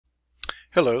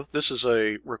Hello, this is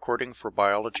a recording for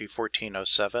Biology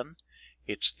 1407.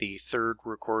 It's the third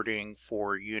recording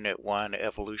for Unit 1,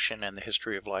 Evolution and the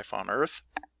History of Life on Earth.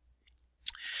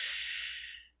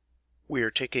 We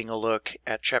are taking a look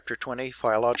at Chapter 20,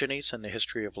 Phylogenies and the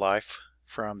History of Life,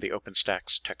 from the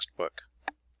OpenStax textbook.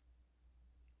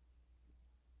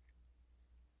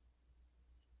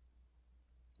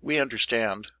 We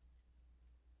understand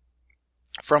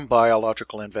from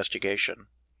biological investigation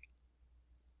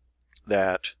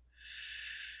that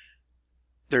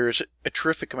there's a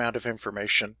terrific amount of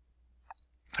information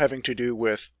having to do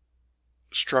with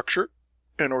structure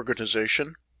and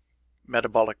organization,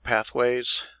 metabolic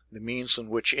pathways, the means in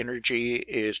which energy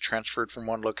is transferred from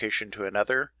one location to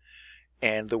another,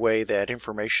 and the way that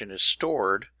information is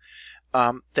stored,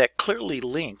 that clearly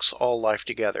links all life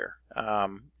together.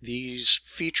 These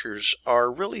features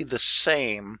are really the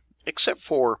same, except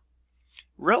for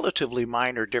relatively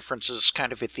minor differences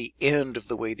kind of at the end of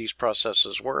the way these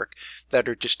processes work that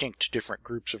are distinct to different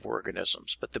groups of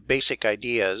organisms. But the basic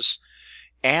ideas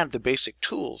and the basic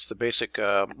tools, the basic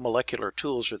molecular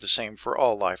tools, are the same for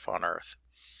all life on Earth.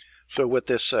 So what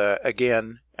this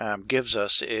again gives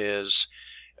us is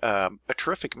a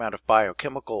terrific amount of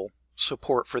biochemical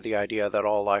support for the idea that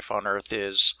all life on Earth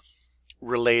is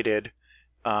related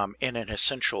in an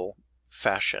essential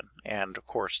fashion. And of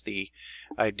course the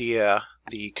idea,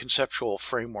 the conceptual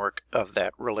framework of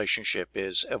that relationship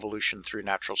is evolution through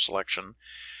natural selection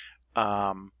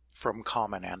from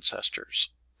common ancestors.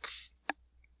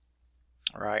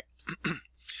 All right.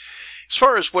 As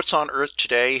far as what's on Earth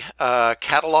today,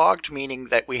 cataloged, meaning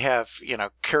that we have,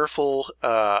 careful,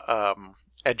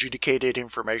 adjudicated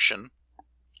information,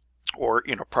 or,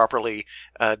 properly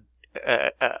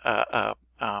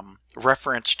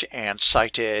referenced and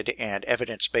cited and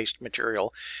evidence-based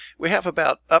material. We have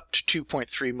about up to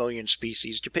 2.3 million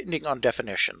species, depending on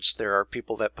definitions. There are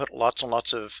people that put lots and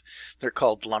lots of, they're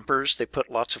called lumpers. They put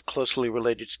lots of closely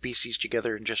related species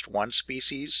together in just one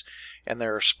species. And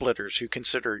there are splitters who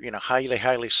consider,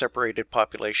 highly separated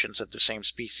populations of the same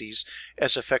species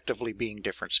as effectively being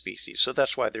different species. So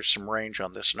that's why there's some range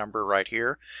on this number right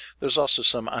here. There's also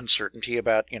some uncertainty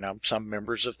about, some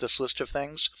members of this list of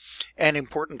things. And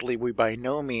importantly, we by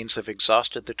no means have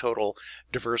exhausted the total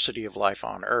diversity of life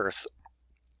on Earth.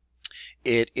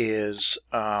 It is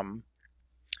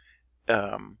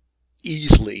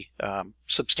easily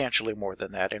substantially more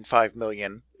than that, and 5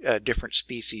 million different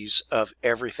species of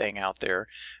everything out there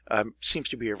seems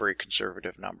to be a very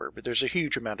conservative number, but there's a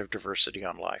huge amount of diversity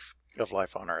of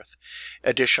life on Earth.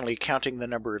 Additionally, counting the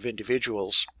number of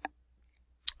individuals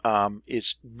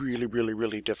is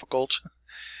really difficult.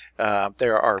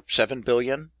 There are 7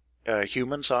 billion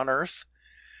humans on Earth,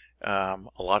 a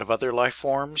lot of other life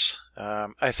forms.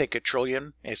 I think 1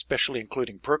 trillion, especially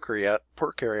including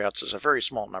prokaryotes, is a very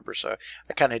small number, so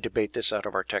I kind of debate this out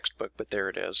of our textbook, but there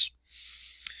it is.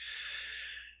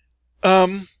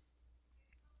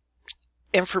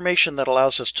 Information that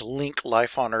allows us to link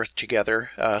life on Earth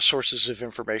together, sources of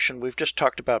information. We've just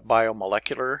talked about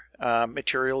biomolecular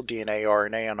material, DNA,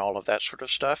 RNA, and all of that sort of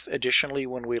stuff. Additionally,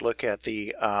 when we look at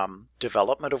the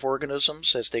development of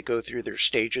organisms as they go through their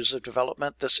stages of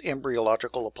development, this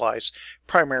embryological applies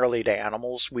primarily to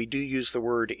animals. We do use the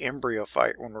word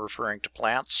embryophyte when referring to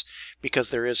plants because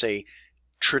there is a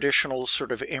traditional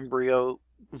sort of embryo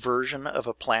version of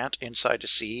a plant inside a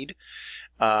seed.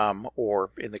 Or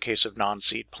in the case of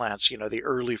non-seed plants, the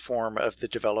early form of the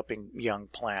developing young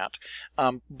plant.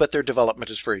 But their development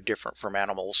is very different from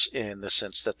animals in the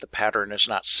sense that the pattern is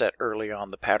not set early on.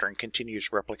 The pattern continues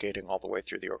replicating all the way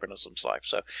through the organism's life.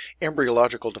 So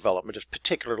embryological development is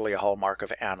particularly a hallmark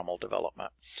of animal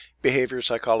development. Behavior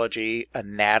psychology,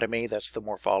 anatomy, that's the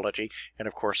morphology, and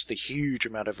of course the huge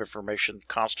amount of information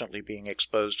constantly being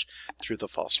exposed through the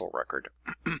fossil record.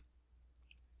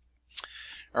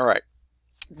 All right.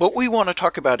 What we want to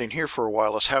talk about in here for a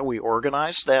while is how we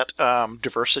organize that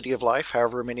diversity of life,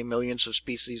 however many millions of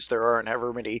species there are and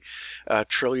however many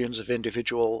trillions of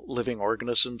individual living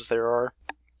organisms there are.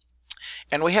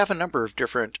 And we have a number of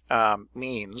different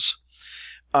means.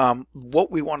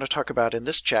 What we want to talk about in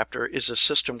this chapter is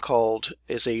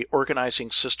a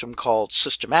organizing system called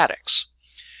systematics,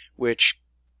 which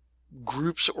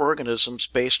groups organisms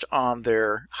based on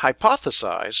their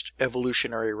hypothesized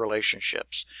evolutionary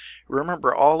relationships.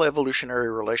 Remember, all evolutionary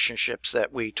relationships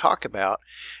that we talk about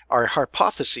are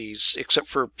hypotheses, except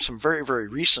for some very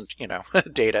recent,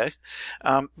 data,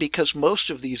 because most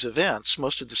of these events,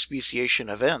 most of the speciation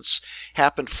events,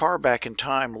 happened far back in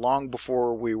time, long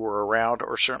before we were around,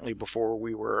 or certainly before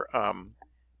we were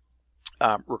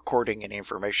recording any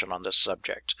information on this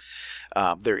subject.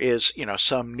 There is,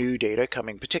 some new data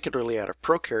coming, particularly out of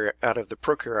the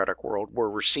prokaryotic world, where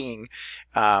we're seeing,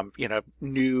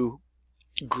 new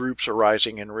groups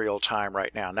arising in real time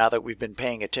right now. Now that we've been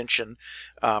paying attention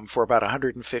for about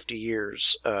 150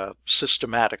 years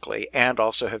systematically, and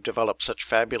also have developed such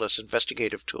fabulous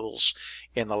investigative tools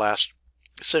in the last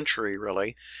century,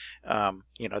 really,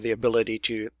 the ability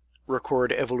to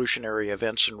record evolutionary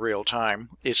events in real time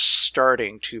is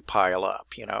starting to pile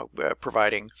up,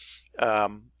 providing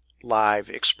live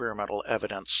experimental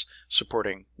evidence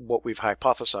supporting what we've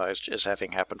hypothesized as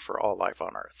having happened for all life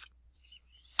on Earth.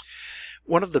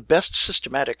 One of the best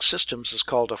systematic systems is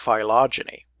called a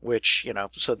phylogeny, which,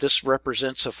 so this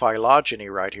represents a phylogeny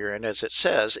right here, and as it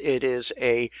says, it is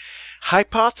a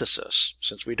hypothesis.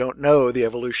 Since we don't know the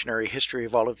evolutionary history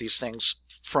of all of these things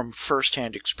from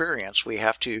first-hand experience, we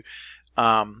have to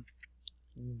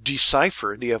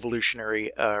decipher the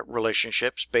evolutionary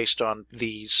relationships based on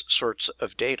these sorts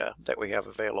of data that we have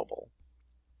available.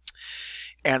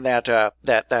 And that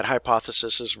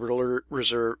hypothesis is referred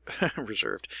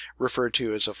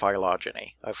to as a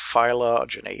phylogeny,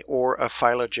 or a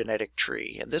phylogenetic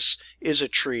tree. And this is a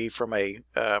tree from a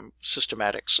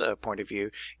systematics point of view,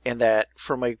 in that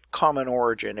from a common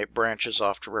origin it branches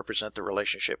off to represent the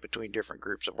relationship between different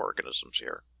groups of organisms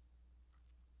here.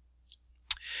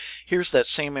 Here's that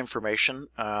same information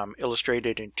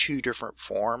illustrated in two different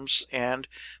forms, and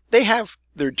they have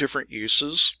their different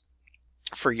uses.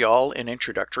 For y'all in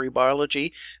introductory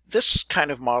biology, this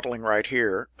kind of modeling right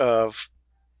here of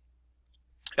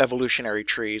evolutionary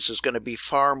trees is going to be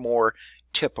far more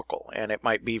typical, and it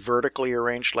might be vertically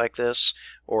arranged like this,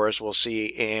 or as we'll see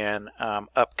in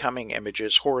upcoming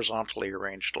images, horizontally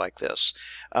arranged like this.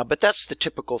 But that's the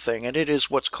typical thing, and it is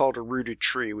what's called a rooted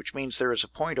tree, which means there is a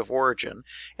point of origin,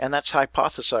 and that's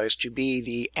hypothesized to be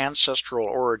the ancestral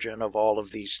origin of all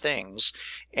of these things.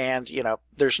 And,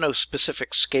 there's no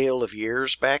specific scale of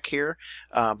years back here,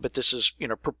 but this is,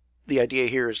 the idea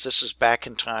here is this is back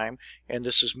in time, and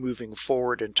this is moving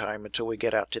forward in time until we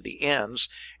get out to the ends.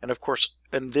 And of course,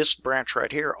 in this branch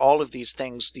right here, all of these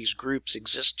things, these groups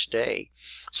exist today.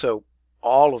 So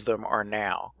all of them are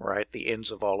now, right? The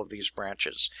ends of all of these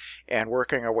branches. And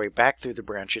working our way back through the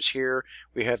branches here,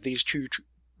 we have these two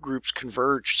groups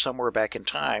converge somewhere back in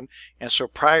time. And so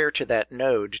prior to that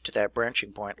node, to that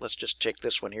branching point, let's just take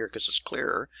this one here because it's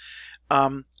clearer.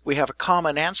 We have a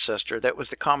common ancestor that was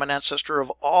the common ancestor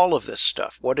of all of this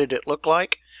stuff. What did it look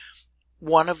like?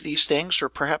 One of these things, or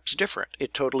perhaps different.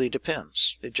 It totally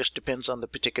depends. It just depends on the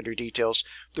particular details.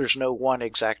 There's no one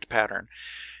exact pattern.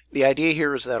 The idea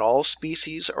here is that all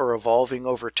species are evolving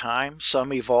over time.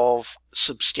 Some evolve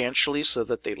substantially so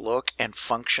that they look and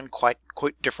function quite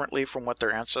differently from what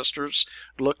their ancestors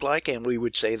looked like, and we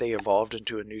would say they evolved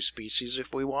into a new species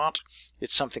if we want.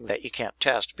 It's something that you can't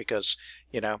test because,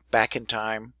 back in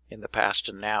time, in the past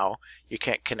and now, you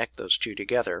can't connect those two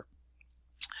together.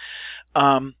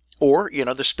 Or,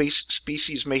 the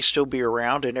species may still be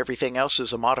around and everything else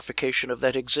is a modification of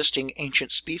that existing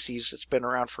ancient species that's been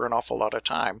around for an awful lot of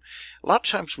time. A lot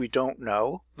of times we don't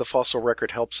know. The fossil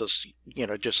record helps us,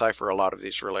 decipher a lot of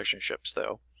these relationships,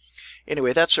 though.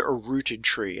 Anyway, that's a rooted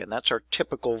tree, and that's our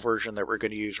typical version that we're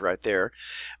going to use right there.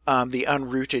 The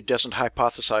unrooted doesn't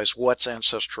hypothesize what's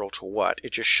ancestral to what.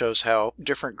 It just shows how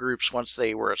different groups, once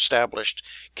they were established,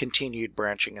 continued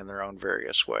branching in their own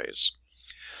various ways.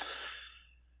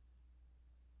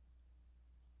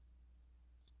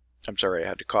 I'm sorry, I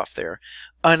had to cough there.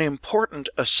 An important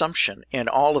assumption in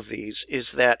all of these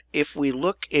is that if we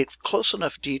look at close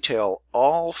enough detail,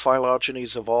 all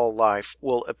phylogenies of all life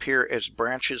will appear as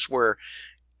branches where,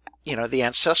 the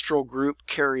ancestral group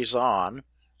carries on,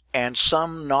 and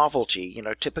some novelty,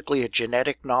 typically a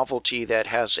genetic novelty that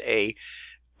has a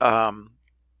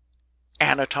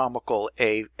anatomical,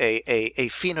 a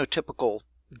phenotypical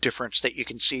difference that you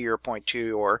can see or point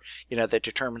to, or that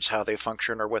determines how they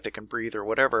function or what they can breathe or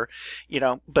whatever,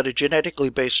 but a genetically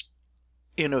based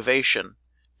innovation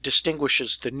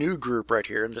distinguishes the new group right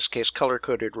here, in this case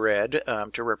color-coded red,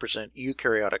 to represent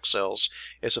eukaryotic cells,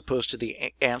 as opposed to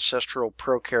the ancestral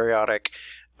prokaryotic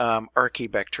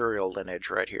archaebacterial lineage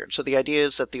right here. And so the idea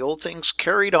is that the old things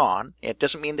carried on. It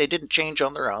doesn't mean they didn't change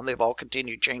on their own. They've all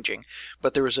continued changing.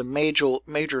 But there is a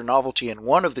major novelty in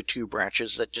one of the two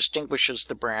branches that distinguishes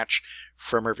the branch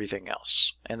from everything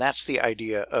else. And that's the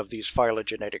idea of these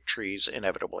phylogenetic trees,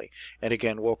 inevitably. And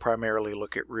again, we'll primarily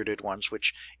look at rooted ones,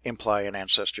 which imply an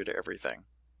ancestor to everything.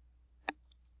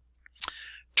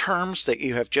 Terms that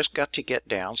you have just got to get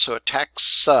down. So a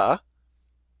taxa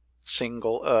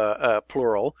single,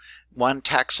 plural. One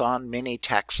taxon, many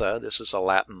taxa. This is a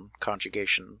Latin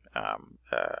conjugation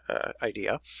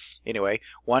idea. Anyway,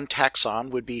 one taxon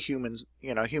would be human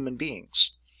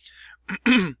beings.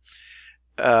 One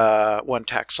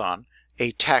taxon.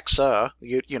 A taxa,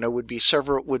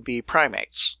 would be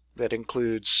primates. That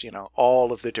includes,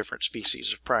 all of the different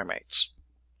species of primates.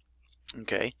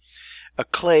 Okay. A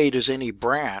clade is any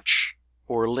branch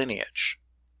or lineage.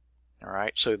 All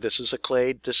right, so this is a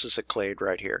clade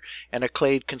right here. And a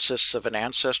clade consists of an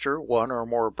ancestor, one or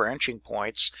more branching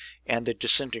points, and the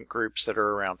descendant groups that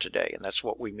are around today. And that's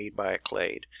what we mean by a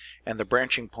clade. And the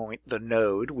branching point, the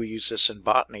node, we use this in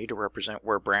botany to represent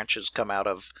where branches come out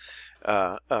of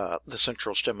the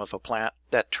central stem of a plant.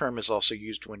 That term is also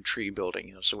used when tree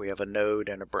building. So we have a node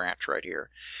and a branch right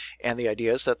here. And the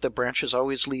idea is that the branches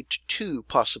always lead to two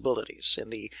possibilities.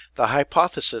 And the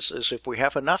hypothesis is if we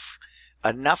have enough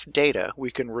data,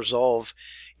 we can resolve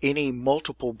any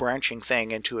multiple branching thing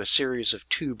into a series of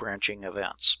two branching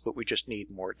events, but we just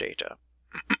need more data.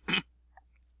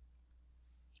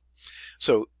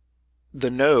 So the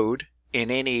node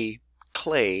in any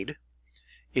clade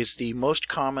is the most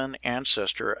common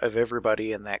ancestor of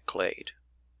everybody in that clade.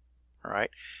 All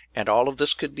right, and all of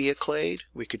this could be a clade.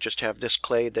 We could just have this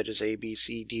clade that is A, B,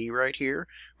 C, D right here.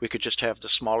 We could just have the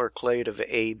smaller clade of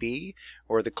AB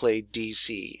or the clade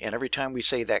DC. And every time we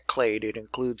say that clade, it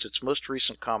includes its most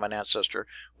recent common ancestor,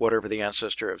 whatever the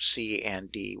ancestor of C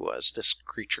and D was, this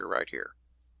creature right here.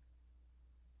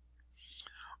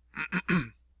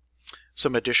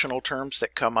 Some additional terms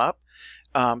that come up.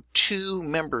 Two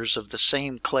members of the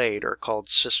same clade are called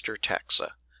sister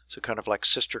taxa. So kind of like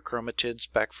sister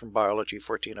chromatids back from Biology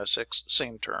 1406,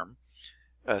 same term.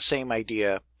 Same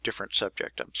idea, different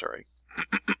subject, I'm sorry.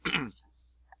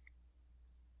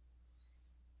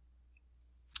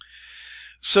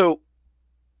 So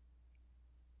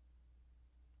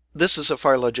this is a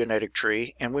phylogenetic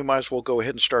tree, and we might as well go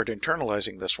ahead and start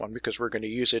internalizing this one because we're going to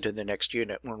use it in the next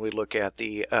unit when we look at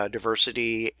the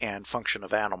diversity and function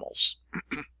of animals.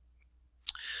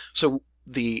 So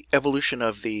the evolution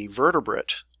of the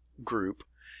vertebrate group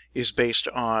is based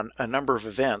on a number of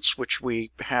events which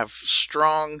we have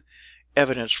strong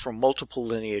evidence from multiple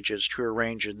lineages to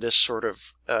arrange in this sort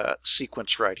of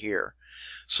sequence right here.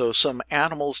 So some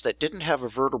animals that didn't have a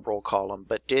vertebral column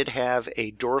but did have a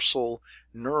dorsal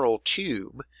neural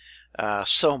tube,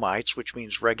 somites, which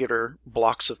means regular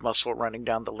blocks of muscle running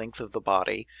down the length of the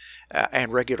body,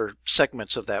 and regular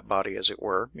segments of that body, as it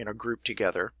were, grouped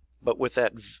together, but with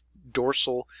that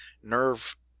dorsal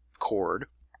nerve cord,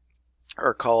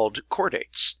 are called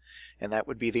chordates, and that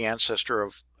would be the ancestor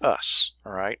of us,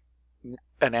 all right?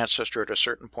 An ancestor at a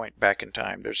certain point back in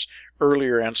time. There's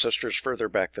earlier ancestors further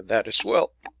back than that as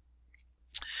well.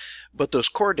 But those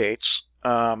chordates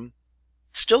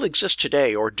still exist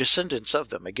today, or descendants of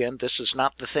them. Again, this is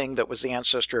not the thing that was the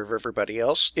ancestor of everybody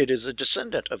else. It is a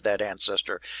descendant of that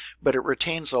ancestor, but it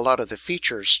retains a lot of the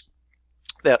features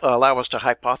that allow us to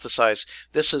hypothesize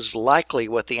this is likely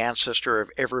what the ancestor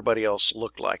of everybody else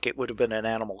looked like. It would have been an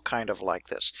animal kind of like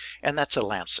this. And that's a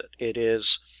lancet. It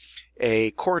is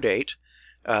a chordate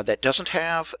that doesn't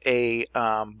have a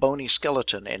bony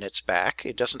skeleton in its back.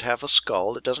 It doesn't have a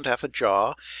skull. It doesn't have a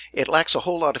jaw. It lacks a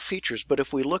whole lot of features, but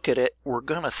if we look at it, we're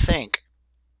going to think,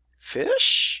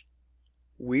 fish?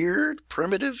 Weird,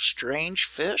 primitive, strange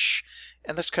fish?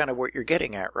 And that's kind of what you're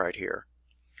getting at right here.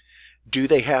 Do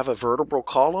they have a vertebral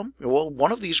column? Well,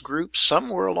 one of these groups,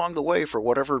 somewhere along the way, for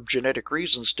whatever genetic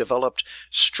reasons, developed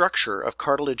structure of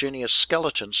cartilaginous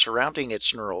skeleton surrounding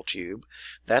its neural tube.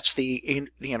 That's the,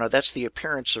 that's the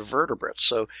appearance of vertebrates.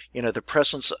 So, the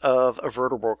presence of a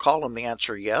vertebral column, the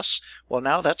answer yes. Well,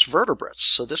 now that's vertebrates.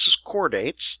 So this is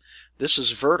chordates. This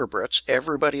is vertebrates.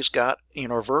 Everybody's got, a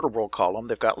vertebral column.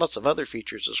 They've got lots of other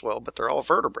features as well, but they're all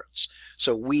vertebrates.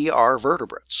 So we are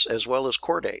vertebrates as well as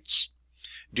chordates.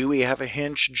 Do we have a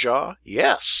hinged jaw?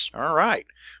 Yes. All right.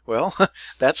 Well,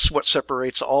 that's what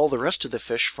separates all the rest of the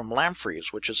fish from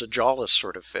lampreys, which is a jawless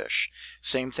sort of fish.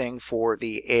 Same thing for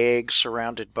the egg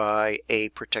surrounded by a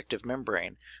protective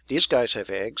membrane. These guys have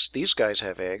eggs. These guys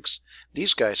have eggs.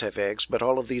 These guys have eggs, but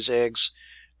all of these eggs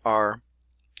are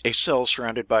a cell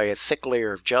surrounded by a thick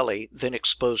layer of jelly, then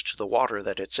exposed to the water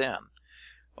that it's in.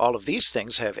 All of these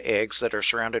things have eggs that are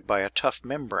surrounded by a tough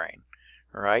membrane.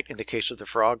 All right, in the case of the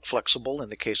frog, flexible. In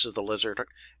the case of the lizard,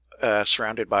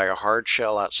 surrounded by a hard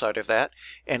shell outside of that.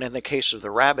 And in the case of the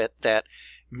rabbit, that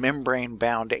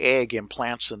membrane-bound egg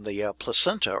implants in the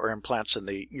placenta, or implants in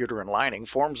the uterine lining,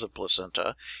 forms a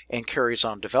placenta, and carries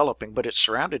on developing, but it's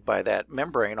surrounded by that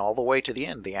membrane all the way to the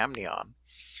end, the amnion.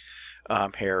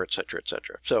 hair, etc.,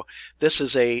 etc. So this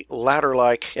is a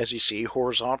ladder-like, as you see,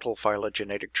 horizontal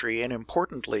phylogenetic tree, and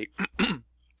importantly,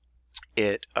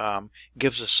 it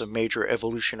gives us some major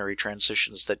evolutionary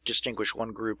transitions that distinguish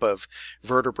one group of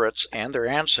vertebrates and their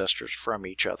ancestors from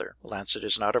each other. Lancet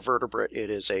is not a vertebrate; it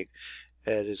is a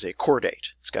chordate.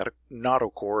 It's got a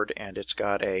notochord and it's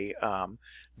got a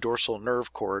dorsal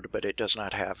nerve cord, but it does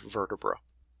not have vertebra.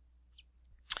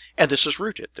 And this is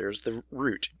rooted. There's the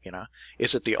root, you know.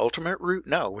 Is it the ultimate root?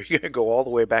 No, we got to go all the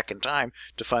way back in time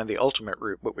to find the ultimate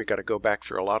root, but we got to go back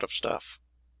through a lot of stuff.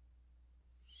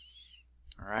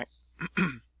 All right.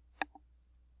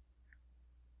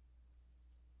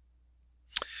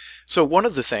 So one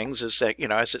of the things is that, you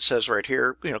know, as it says right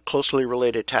here, you know, closely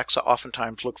related taxa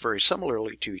oftentimes look very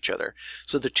similarly to each other.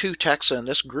 So the two taxa in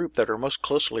this group that are most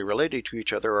closely related to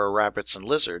each other are rabbits and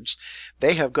lizards.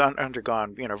 They have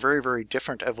undergone, you know, very, very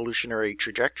different evolutionary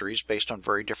trajectories based on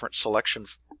very different selection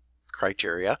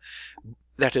criteria.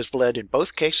 That has led in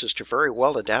both cases to very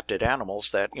well adapted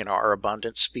animals that, you know, are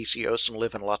abundant, speciose, and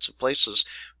live in lots of places.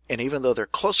 And even though they're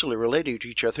closely related to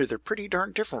each other, they're pretty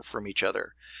darn different from each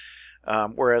other.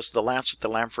 Whereas the lancet, the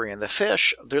lamprey, and the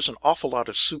fish, there's an awful lot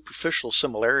of superficial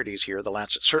similarities here, the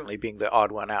lancet certainly being the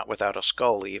odd one out without a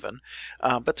skull even.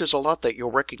 But there's a lot that you'll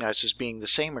recognize as being the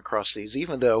same across these,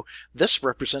 even though this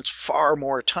represents far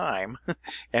more time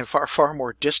and far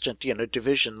more distant, you know,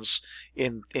 divisions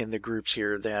in the groups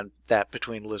here than that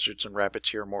between lizards and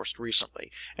rabbits here most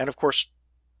recently. And of course,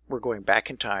 we're going back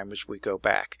in time as we go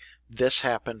back. This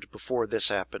happened before this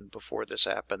happened, before this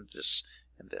happened, this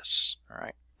and this, all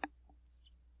right?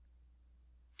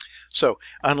 So,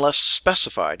 unless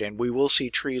specified, and we will see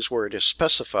trees where it is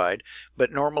specified,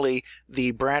 but normally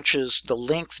the branches, the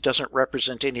length doesn't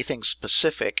represent anything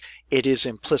specific. It is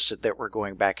implicit that we're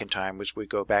going back in time as we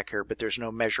go back here, but there's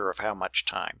no measure of how much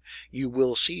time. You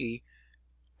will see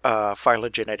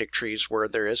phylogenetic trees where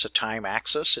there is a time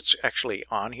axis. It's actually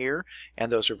on here,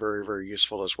 and those are very, very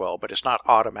useful as well, but it's not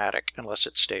automatic unless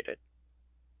it's stated.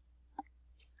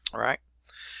 All right.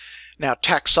 Now,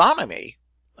 taxonomy,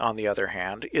 on the other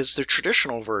hand, is the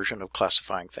traditional version of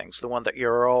classifying things, the one that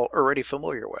you're all already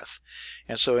familiar with.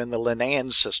 And so in the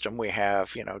Linnaean system, we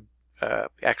have, you know,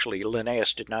 actually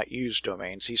Linnaeus did not use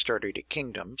domains. He started at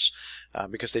kingdoms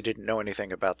because they didn't know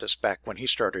anything about this back when he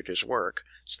started his work.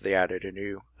 So they added a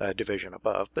new division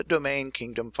above. But domain,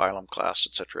 kingdom, phylum, class,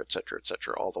 etc., etc.,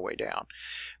 etc., all the way down.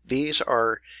 These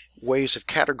are ways of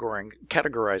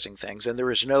categorizing things, and there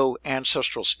is no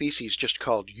ancestral species just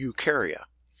called eukarya.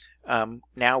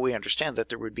 Now we understand that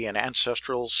there would be an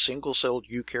ancestral single-celled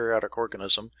eukaryotic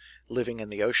organism living in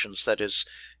the oceans that is,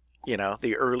 you know,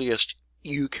 the earliest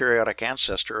eukaryotic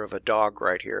ancestor of a dog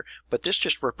right here. But this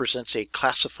just represents a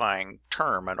classifying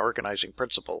term, an organizing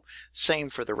principle.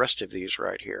 Same for the rest of these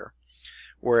right here.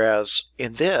 Whereas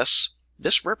in this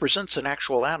represents an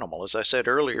actual animal. As I said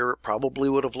earlier, it probably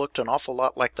would have looked an awful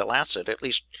lot like the lancet, at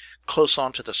least close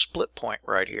on to the split point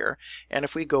right here. And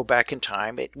if we go back in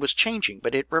time, it was changing,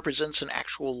 but it represents an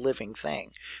actual living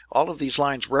thing. All of these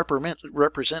lines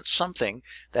represent something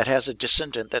that has a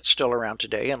descendant that's still around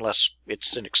today, unless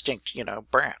it's an extinct, you know,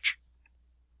 branch.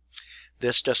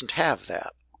 This doesn't have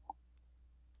that.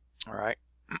 All right.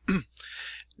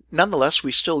 Nonetheless,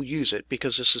 we still use it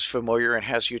because this is familiar and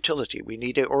has utility. We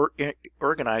need to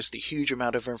organize the huge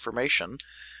amount of information.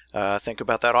 Think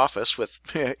about that office with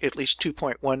at least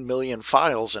 2.1 million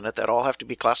files in it that all have to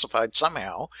be classified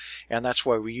somehow, and that's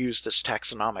why we use this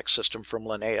taxonomic system from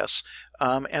Linnaeus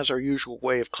as our usual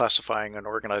way of classifying and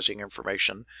organizing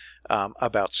information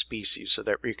about species so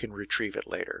that we can retrieve it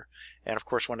later. And of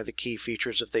course, one of the key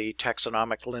features of the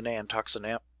Linnaean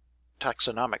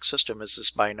taxonomic system is this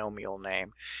binomial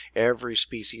name. Every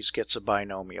species gets a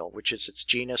binomial, which is its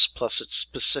genus plus its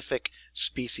specific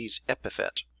species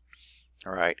epithet.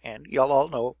 All right, and y'all all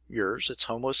know yours. It's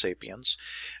Homo sapiens.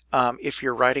 If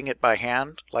you're writing it by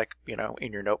hand, like, you know,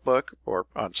 in your notebook or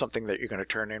on something that you're going to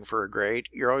turn in for a grade,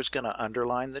 you're always going to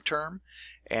underline the term,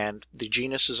 and the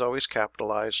genus is always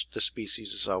capitalized, the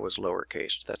species is always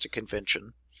lowercase. That's a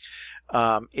convention.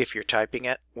 If you're typing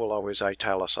it, we'll always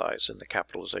italicize, and the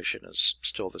capitalization is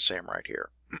still the same right here.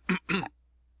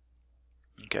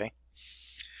 Okay.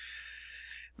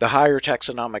 The higher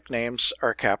taxonomic names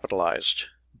are capitalized,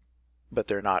 but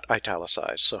they're not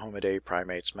italicized. So Homidae,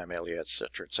 primates, mammalia,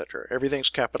 etc., etc. Everything's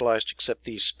capitalized except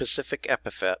the specific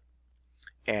epithet,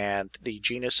 and the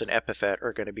genus and epithet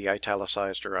are going to be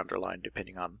italicized or underlined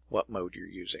depending on what mode you're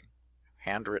using.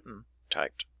 Handwritten,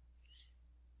 typed.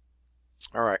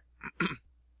 All right.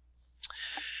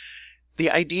 The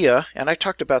idea, and I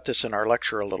talked about this in our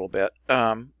lecture a little bit,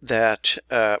 that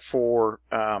for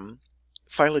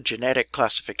phylogenetic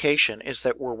classification is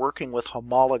that we're working with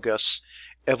homologous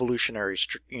evolutionary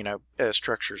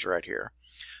structures right here.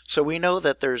 So we know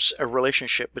that there's a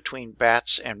relationship between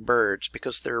bats and birds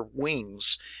because their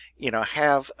wings,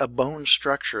 have a bone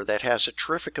structure that has a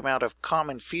terrific amount of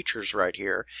common features right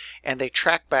here, and they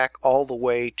track back all the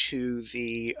way to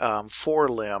the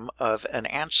forelimb of an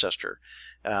ancestor,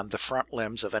 the front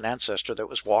limbs of an ancestor that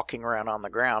was walking around on the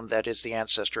ground. That is the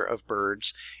ancestor of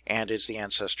birds and is the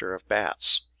ancestor of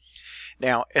bats.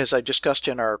 Now, as I discussed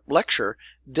in our lecture,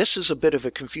 this is a bit of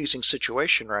a confusing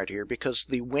situation right here because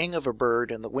the wing of a bird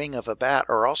and the wing of a bat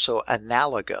are also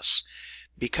analogous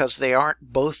because they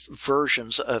aren't both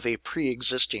versions of a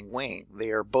pre-existing wing.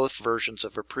 They are both versions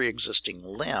of a pre-existing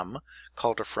limb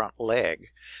called a front leg.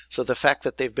 So the fact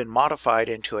that they've been modified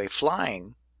into a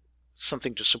flying,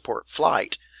 something to support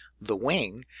flight, the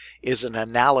wing, is an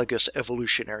analogous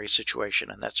evolutionary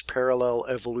situation, and that's parallel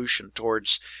evolution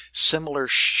towards similar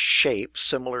shape,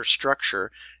 similar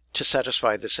structure to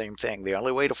satisfy the same thing. The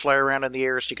only way to fly around in the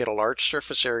air is to get a large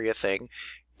surface area thing,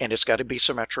 and it's got to be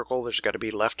symmetrical, there's got to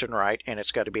be left and right, and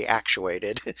it's got to be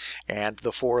actuated. And the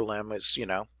forelimb is,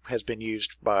 has been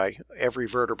used by every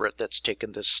vertebrate that's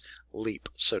taken this leap,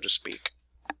 so to speak.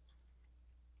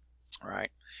 All right.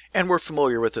 And we're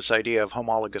familiar with this idea of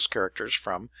homologous characters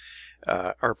from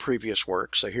our previous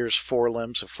work. So here's four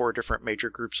limbs of four different major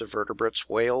groups of vertebrates: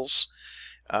 whales,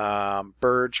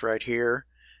 birds right here.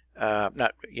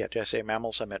 Did I say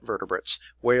mammals? I meant vertebrates.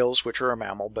 Whales, which are a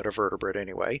mammal, but a vertebrate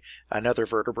anyway. Another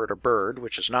vertebrate, a bird,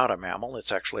 which is not a mammal.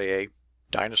 It's actually a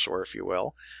dinosaur, if you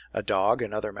will. A dog,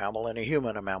 another mammal, and a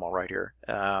human, a mammal right here.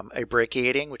 A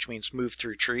brachiating, which means move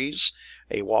through trees.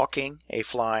 A walking, a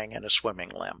flying, and a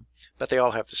swimming limb. But they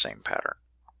all have the same pattern.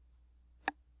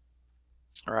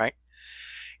 All right.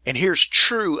 And here's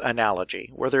true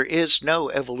analogy, where there is no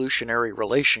evolutionary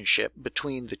relationship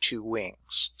between the two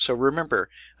wings. So remember,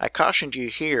 I cautioned you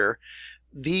here,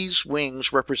 these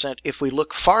wings represent, if we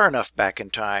look far enough back in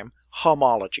time,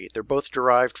 homology. They're both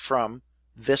derived from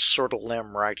this sort of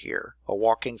limb right here, a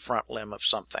walking front limb of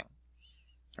something.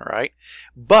 All right?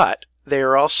 But they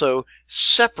are also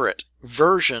separate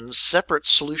versions, separate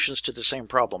solutions to the same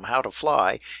problem, how to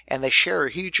fly, and they share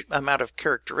a huge amount of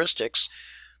characteristics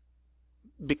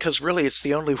because really it's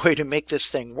the only way to make this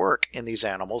thing work in these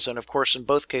animals. And of course, in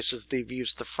both cases, they've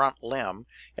used the front limb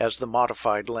as the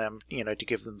modified limb, to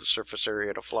give them the surface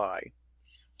area to fly.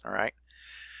 All right.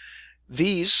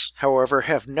 These, however,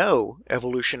 have no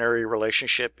evolutionary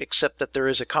relationship except that there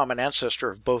is a common ancestor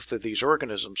of both of these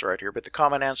organisms right here. But the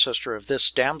common ancestor of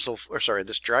this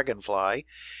this dragonfly,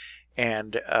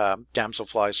 and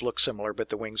damselflies look similar, but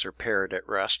the wings are paired at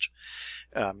rest,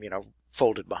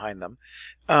 folded behind them.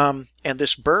 And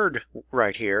this bird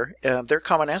right here, their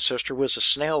common ancestor was a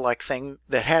snail-like thing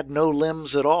that had no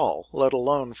limbs at all, let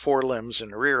alone four limbs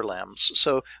and rear limbs.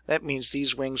 So that means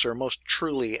these wings are most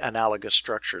truly analogous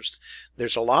structures.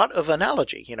 There's a lot of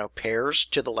analogy, pairs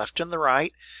to the left and the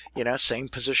right, same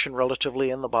position relatively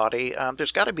in the body.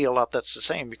 There's got to be a lot that's the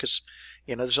same because,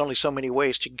 there's only so many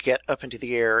ways to get up into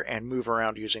the air and move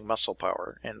around using muscle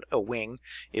power, and a wing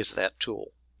is that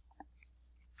tool.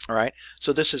 All right,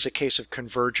 so this is a case of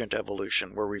convergent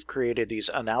evolution where we've created these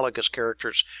analogous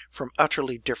characters from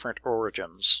utterly different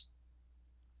origins.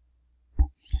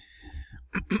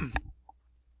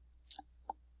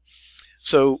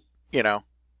 So,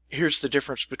 here's the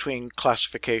difference between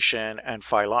classification and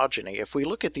phylogeny. If we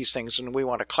look at these things and we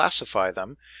want to classify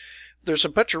them, there's a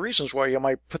bunch of reasons why you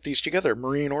might put these together.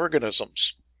 Marine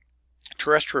organisms,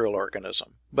 terrestrial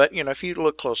organism. But, if you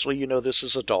look closely, this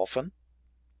is a dolphin.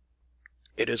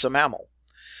 It is a mammal.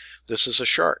 This is a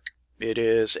shark. It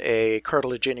is a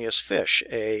cartilaginous fish.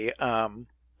 I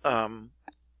can't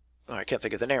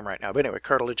think of the name right now, but anyway,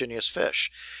 cartilaginous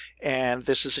fish. And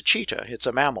this is a cheetah. It's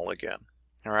a mammal again.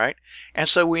 All right? And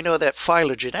so we know that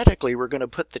phylogenetically we're going to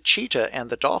put the cheetah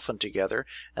and the dolphin together,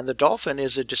 and the dolphin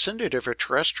is a descendant of a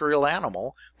terrestrial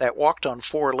animal that walked on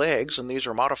four legs, and these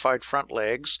are modified front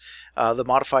legs. The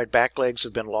modified back legs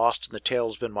have been lost, and the tail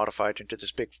has been modified into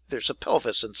this big, there's a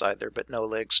pelvis inside there, but no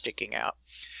legs sticking out.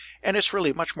 And it's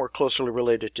really much more closely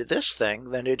related to this thing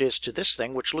than it is to this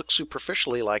thing, which looks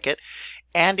superficially like it,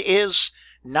 and is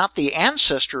not the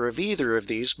ancestor of either of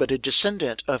these, but a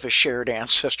descendant of a shared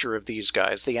ancestor of these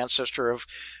guys, the ancestor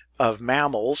of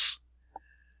mammals,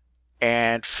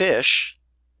 and fish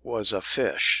was a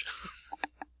fish.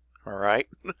 All right?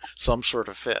 Some sort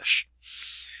of fish.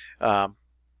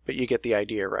 But you get the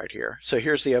idea right here. So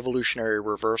here's the evolutionary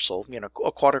reversal. You know,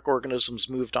 aquatic organisms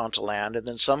moved onto land, and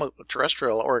then some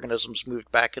terrestrial organisms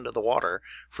moved back into the water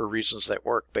for reasons that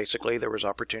worked. Basically, there was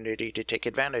opportunity to take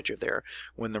advantage of there.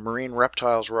 When the marine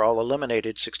reptiles were all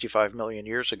eliminated 65 million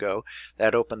years ago,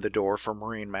 that opened the door for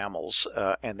marine mammals,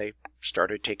 and they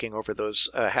started taking over those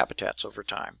habitats over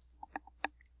time.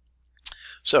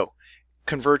 So,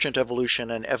 convergent evolution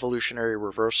and evolutionary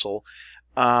reversal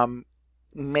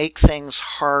make things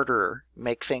harder,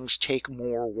 make things take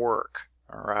more work.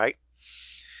 All right.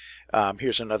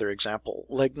 Here's another example.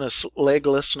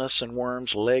 Leglessness in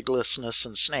worms, leglessness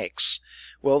in snakes.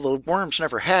 Well, the worms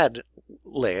never had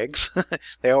legs.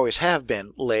 They always have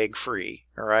been leg-free.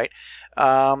 All right.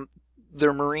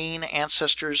 Their marine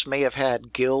ancestors may have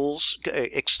had gills,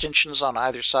 extensions on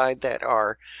either side that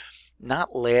are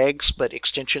not legs, but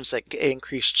extensions that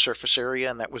increased surface area,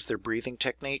 and that was their breathing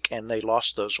technique, and they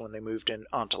lost those when they moved in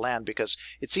onto land because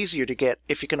it's easier to get,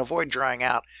 if you can avoid drying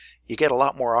out, you get a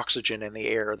lot more oxygen in the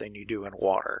air than you do in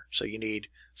water. So you need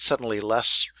suddenly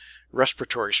less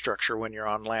respiratory structure when you're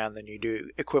on land than you do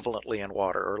equivalently in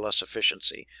water, or less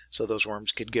efficiency. So those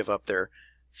worms could give up their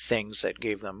things that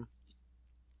gave them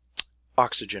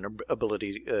oxygen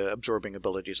ability, absorbing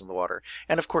abilities in the water.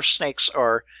 And of course snakes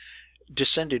are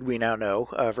descended, we now know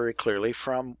very clearly,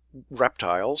 from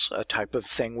reptiles, a type of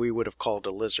thing we would have called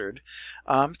a lizard.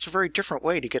 It's a very different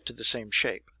way to get to the same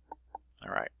shape.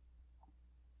 All right.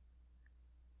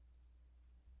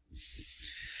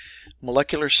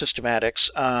 Molecular systematics.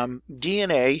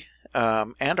 DNA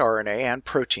and RNA and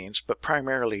proteins, but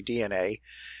primarily DNA,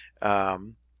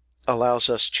 allows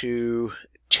us to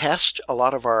test a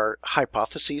lot of our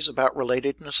hypotheses about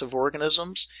relatedness of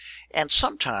organisms, and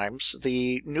sometimes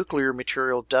the nuclear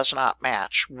material does not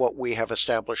match what we have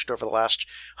established over the last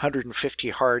 150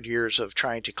 hard years of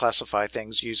trying to classify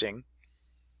things using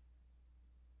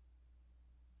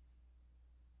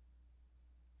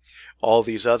all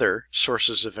these other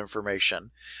sources of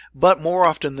information. But more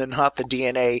often than not, the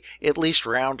DNA at least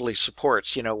roundly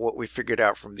supports, you know, what we figured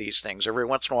out from these things. Every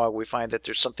once in a while we find that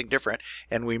there's something different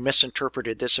and we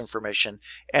misinterpreted this information,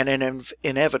 and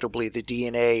inevitably the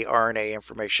DNA, RNA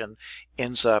information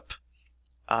ends up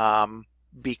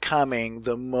becoming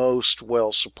the most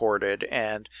well-supported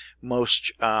and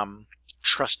most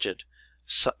trusted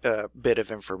bit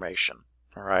of information.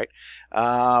 All right.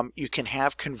 You can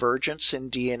have convergence in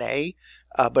DNA,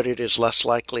 but it is less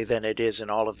likely than it is in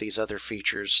all of these other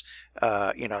features,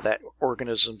 you know, that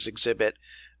organisms exhibit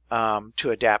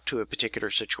to adapt to a particular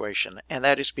situation. And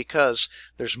that is because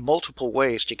there's multiple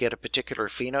ways to get a particular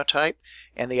phenotype,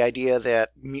 and the idea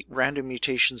that random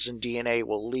mutations in DNA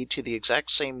will lead to the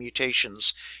exact same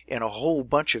mutations in a whole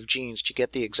bunch of genes to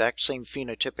get the exact same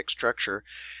phenotypic structure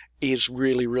is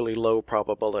really, really low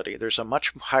probability. There's a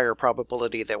much higher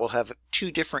probability that we'll have two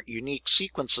different unique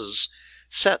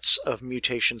sets of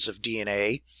mutations of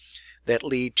DNA that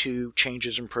lead to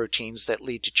changes in proteins, that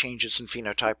lead to changes in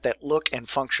phenotype, that look and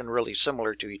function really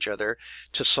similar to each other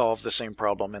to solve the same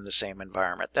problem in the same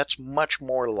environment. That's much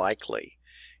more likely,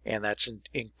 and that's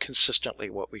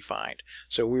consistently what we find.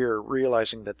 So we're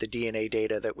realizing that the DNA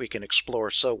data that we can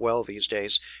explore so well these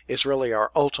days is really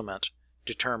our ultimate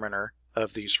determiner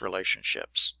of these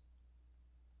relationships.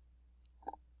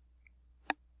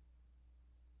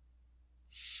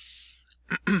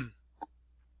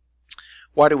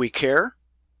 Why do we care?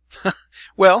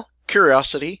 Well,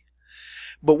 curiosity.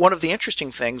 But one of the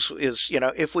interesting things is, you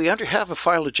know, if we have a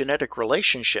phylogenetic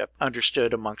relationship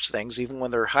understood amongst things, even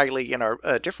when they're highly, you know,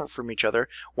 different from each other,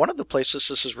 one of the places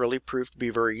this has really proved to be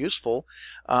very useful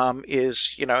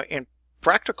is, you know, in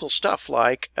practical stuff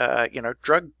like, you know,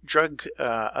 drug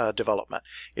development.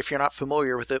 If you're not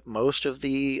familiar with it, most of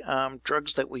the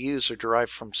drugs that we use are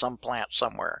derived from some plant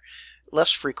somewhere.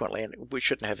 Less frequently, and we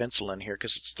shouldn't have insulin here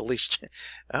because it's the least,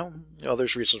 well,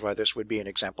 there's reasons why this would be an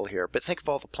example here, but think of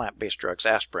all the plant-based drugs,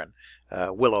 aspirin,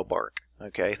 willow bark,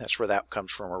 okay, that's where that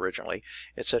comes from originally,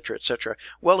 etc., etc.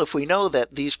 Well, if we know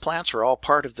that these plants are all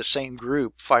part of the same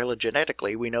group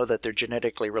phylogenetically, we know that they're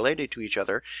genetically related to each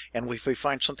other, and if we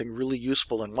find something really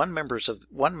useful in one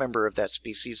member of that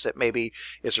species that maybe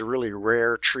is a really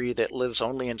rare tree that lives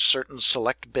only in certain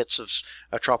select bits of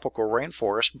a tropical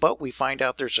rainforest, but we find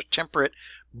out there's a temperate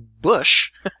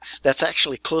bush that's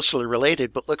actually closely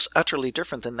related but looks utterly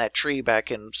different than that tree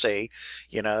back in, say,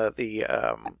 you know, the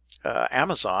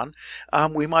Amazon,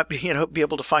 we might be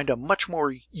able to find a much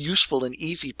more useful and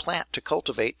easy plant to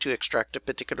cultivate to extract a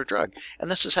particular drug.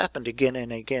 And this has happened again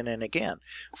and again and again.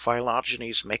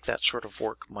 Phylogenies make that sort of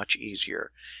work much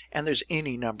easier. And there's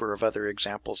any number of other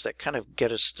examples that kind of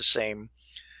get us the same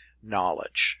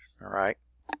knowledge. All right.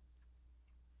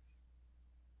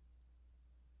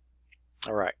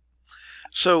 All right.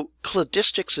 So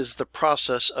cladistics is the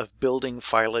process of building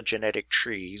phylogenetic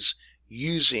trees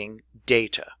using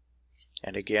data.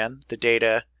 And again, the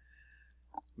data,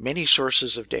 many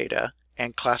sources of data,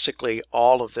 and classically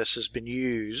all of this has been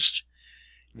used.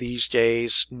 These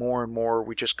days, more and more,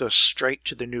 we just go straight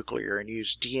to the nuclear and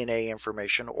use DNA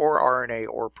information or RNA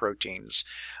or proteins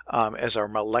as our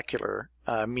molecular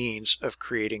means of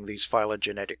creating these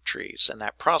phylogenetic trees. And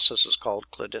that process is called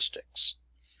cladistics.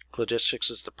 Cladistics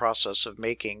is the process of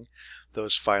making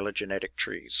those phylogenetic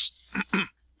trees.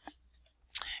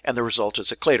 And the result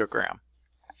is a cladogram.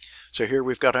 So here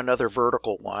we've got another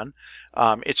vertical one.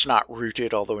 It's not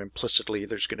rooted, although implicitly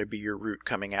there's going to be your root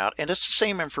coming out. And it's the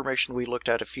same information we looked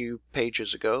at a few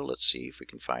pages ago. Let's see if we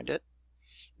can find it.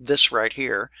 This right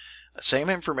here, same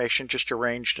information, just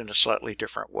arranged in a slightly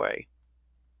different way.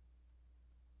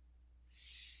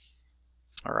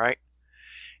 All right.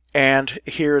 And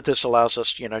here this allows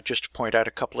us, just to point out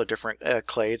a couple of different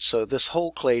clades. So this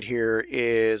whole clade here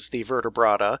is the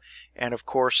vertebrata, and of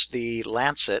course the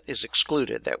lancet is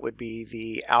excluded. That would be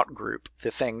the outgroup,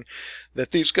 the thing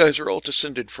that these guys are all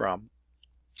descended from.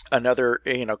 Another,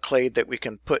 clade that we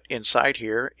can put inside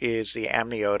here is the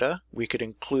amniota. We could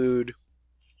include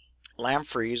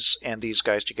lampreys and these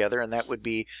guys together, and that would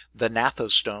be the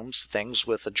gnathostomes, things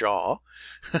with a jaw.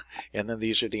 And then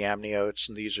these are the amniotes,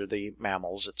 and these are the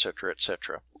mammals, etc.,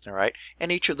 etc. All right,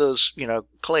 and each of those,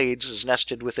 clades is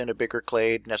nested within a bigger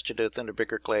clade, nested within a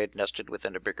bigger clade, nested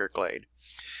within a bigger clade.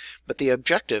 But the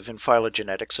objective in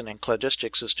phylogenetics and in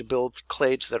cladistics is to build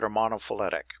clades that are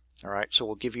monophyletic. All right, so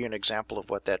we'll give you an example of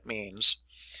what that means.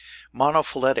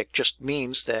 Monophyletic just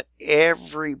means that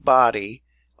everybody,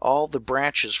 all the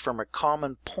branches from a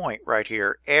common point right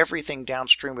here, everything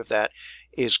downstream of that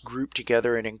is grouped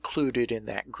together and included in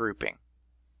that grouping.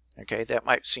 Okay, that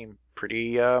might seem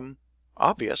pretty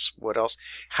obvious. What else?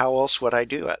 How else would I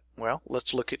do it? Well,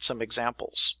 let's look at some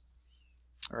examples.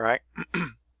 All right.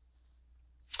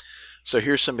 So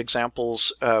here's some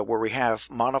examples where we have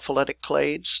monophyletic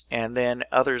clades, and then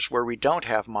others where we don't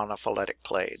have monophyletic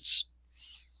clades.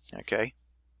 Okay.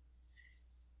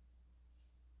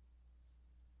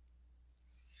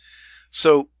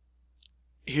 So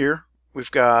here we've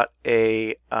got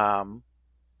a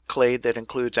clade that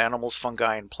includes animals,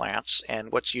 fungi, and plants.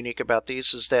 And what's unique about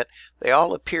these is that they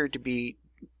all appear to be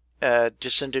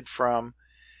descended from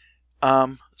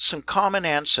some common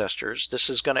ancestors. This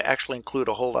is going to actually include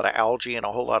a whole lot of algae and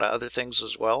a whole lot of other things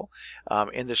as well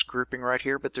in this grouping right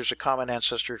here, but there's a common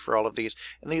ancestry for all of these.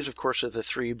 And these, of course, are the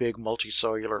three big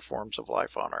multicellular forms of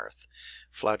life on Earth.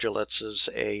 Flagellates is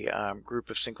a group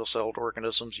of single-celled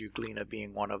organisms, Euglena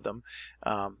being one of them,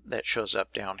 that shows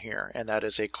up down here. And that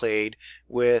is a clade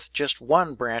with just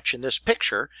one branch in this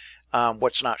picture.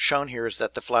 What's not shown here is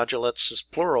that the flagellates is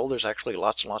plural. There's actually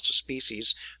lots and lots of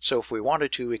species. So if we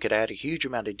wanted to, we could add a huge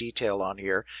amount of detail on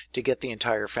here to get the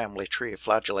entire family tree of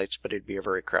flagellates, but it'd be a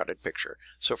very crowded picture.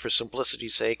 So for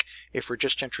simplicity's sake, if we're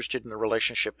just interested in the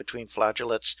relationship between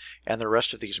flagellates and the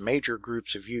rest of these major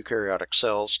groups of eukaryotic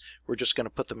cells, we're just going to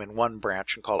put them in one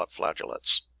branch and call it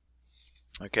flagellates.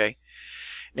 Okay.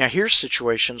 Now here's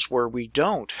situations where we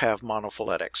don't have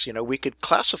monophyletics. We could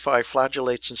classify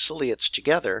flagellates and ciliates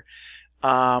together,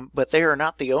 but they are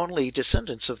not the only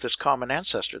descendants of this common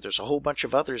ancestor. There's a whole bunch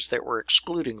of others that we're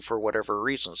excluding for whatever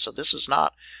reason. So this is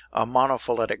not a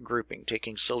monophyletic grouping,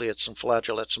 taking ciliates and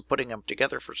flagellates and putting them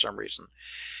together for some reason.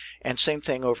 And same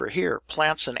thing over here.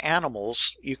 Plants and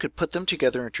animals, you could put them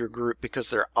together into a group because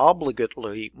they're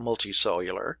obligately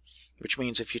multicellular, which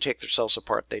means if you take their cells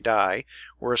apart, they die,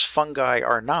 whereas fungi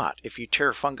are not. If you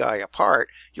tear fungi apart,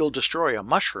 you'll destroy a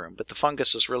mushroom, but the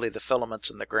fungus is really the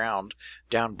filaments in the ground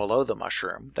down below the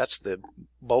mushroom. That's the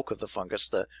bulk of the fungus.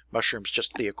 The mushroom's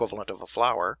just the equivalent of a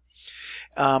flower.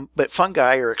 But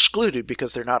fungi are excluded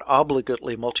because they're not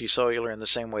obligately multicellular in the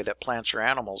same way that plants or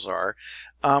animals are.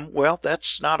 Well,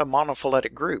 that's not a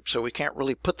monophyletic group, so we can't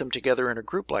really put them together in a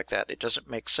group like that. It doesn't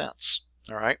make sense.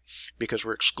 All right, because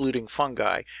we're excluding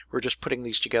fungi. We're just putting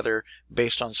these together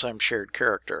based on some shared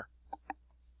character.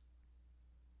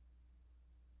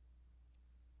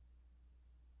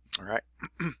 All right.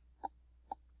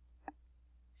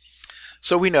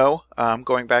 So we know,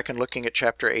 going back and looking at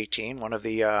Chapter 18, one of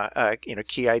the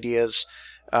key ideas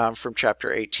from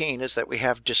Chapter 18 is that we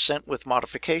have descent with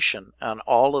modification on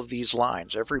all of these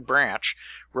lines. Every branch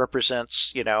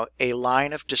represents, a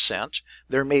line of descent.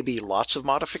 There may be lots of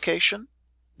modification.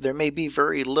 There may be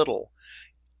very little.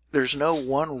 There's no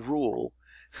one rule.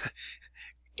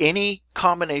 Any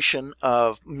combination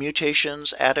of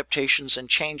mutations, adaptations, and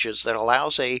changes that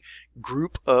allows a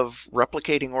group of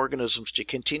replicating organisms to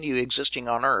continue existing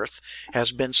on Earth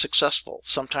has been successful.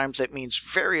 Sometimes that means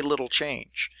very little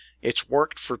change. It's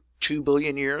worked for 2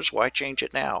 billion years, why change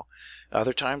it now?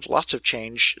 Other times, lots of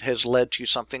change has led to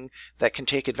something that can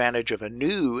take advantage of a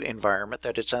new environment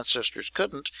that its ancestors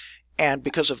couldn't, and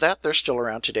because of that, they're still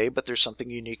around today, but there's something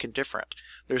unique and different.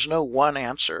 There's no one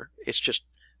answer. It's just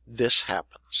this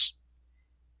happens.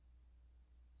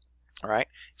 All right.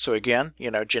 So again,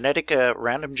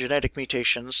 random genetic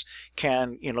mutations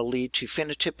can, lead to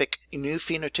new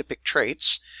phenotypic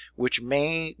traits, which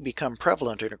may become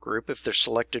prevalent in a group if they're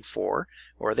selected for,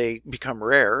 or they become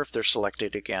rare if they're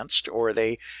selected against, or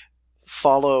they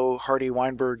follow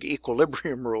Hardy-Weinberg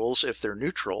equilibrium rules if they're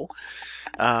neutral.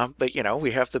 But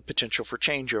we have the potential for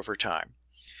change over time.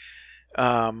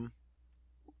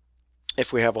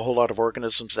 If we have a whole lot of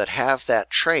organisms that have that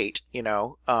trait,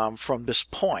 from this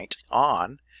point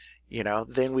on,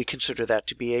 then we consider that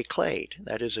to be a clade.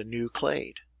 That is a new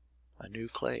clade. A new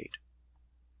clade.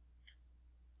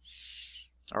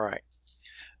 All right.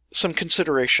 Some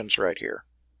considerations right here.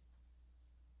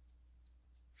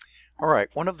 All right.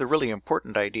 One of the really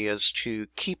important ideas to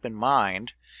keep in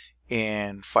mind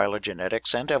in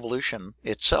phylogenetics and evolution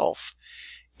itself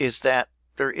is that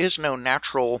there is no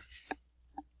natural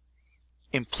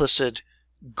implicit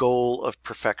goal of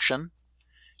perfection,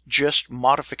 just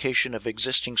modification of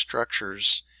existing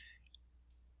structures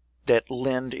that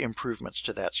lend improvements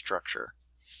to that structure.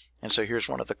 And so here's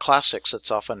one of the classics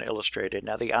that's often illustrated.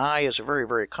 Now the eye is a very,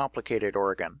 very complicated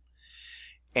organ,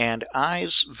 and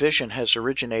eye's vision has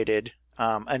originated,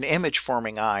 an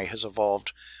image-forming eye has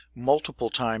evolved multiple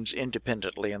times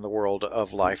independently in the world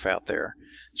of life out there.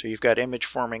 So you've got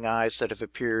image-forming eyes that have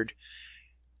appeared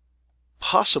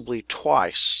possibly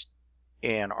twice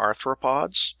in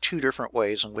arthropods, 2 different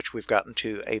ways in which we've gotten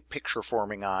to a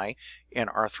picture-forming eye in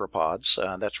arthropods.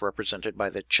 That's represented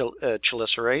by the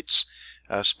chelicerates,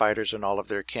 spiders and all of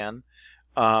their kin,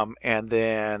 and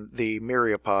then the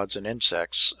myriapods and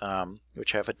insects,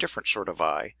 which have a different sort of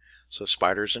eye. So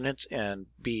spiders and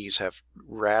bees have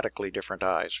radically different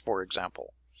eyes, for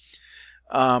example.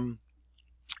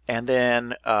 And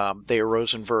then they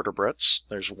arose in vertebrates.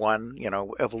 There's one,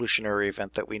 evolutionary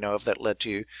event that we know of that led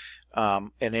to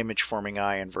an image-forming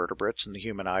eye in vertebrates, and the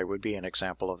human eye would be an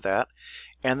example of that.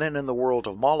 And then in the world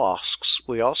of mollusks,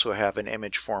 we also have an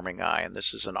image-forming eye, and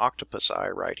this is an octopus eye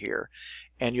right here.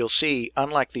 And you'll see,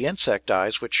 unlike the insect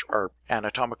eyes, which are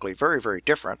anatomically very, very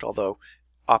different, although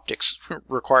optics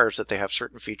requires that they have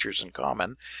certain features in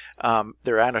common,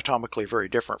 they're anatomically very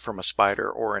different from a spider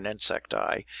or an insect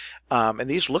eye. And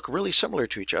these look really similar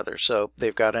to each other. So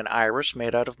they've got an iris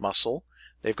made out of muscle.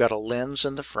 They've got a lens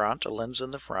in the front,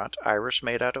 iris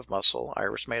made out of muscle,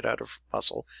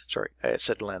 sorry, I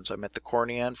said lens, I meant the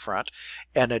cornea in front,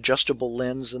 an adjustable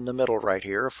lens in the middle right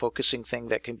here, a focusing thing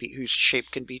that can be, whose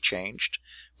shape can be changed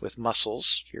with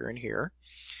muscles here and here.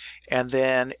 And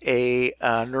then a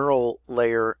neural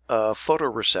layer of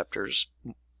photoreceptors,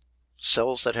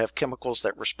 cells that have chemicals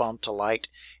that respond to light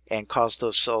and cause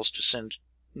those cells to send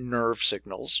neural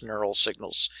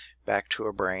signals back to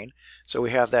a brain. So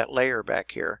we have that layer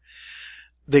back here.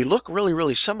 They look really,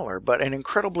 really similar, but an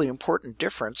incredibly important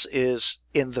difference is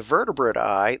in the vertebrate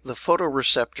eye, the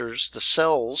photoreceptors, the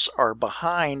cells are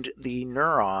behind the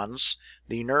neurons,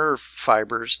 the nerve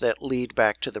fibers that lead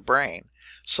back to the brain.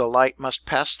 So light must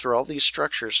pass through all these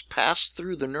structures, pass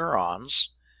through the neurons,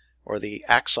 or the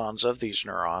axons of these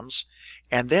neurons,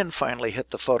 and then finally hit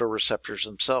the photoreceptors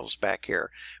themselves back here,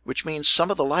 which means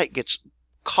some of the light gets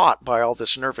caught by all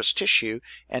this nervous tissue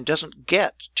and doesn't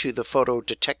get to the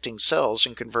photo-detecting cells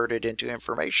and converted into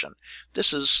information.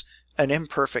 This is an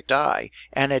imperfect eye,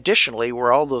 and additionally,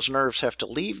 where all those nerves have to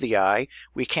leave the eye,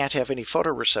 we can't have any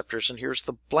photoreceptors, and here's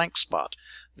the blank spot,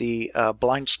 the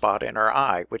blind spot in our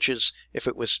eye, which is, if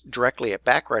it was directly at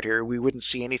back right here, we wouldn't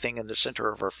see anything in the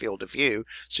center of our field of view,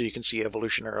 so you can see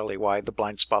evolutionarily why the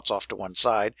blind spot's off to one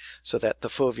side, so that the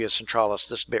fovea centralis,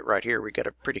 this bit right here, we get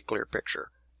a pretty clear picture.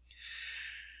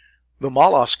 The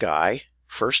mollusk eye,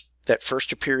 that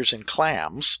first appears in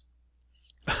clams,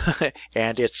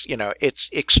 and its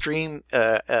extreme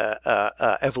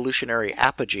evolutionary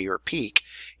apogee or peak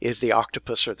is the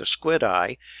octopus or the squid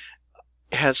eye,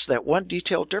 has that one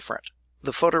detail different.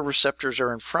 The photoreceptors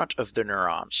are in front of the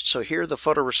neurons. So here the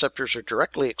photoreceptors are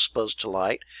directly exposed to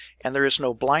light, and there is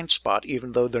no blind spot,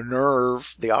 even though the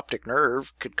nerve, the optic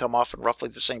nerve, could come off in roughly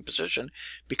the same position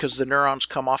because the neurons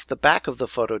come off the back of the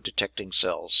photodetecting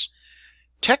cells.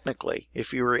 technically,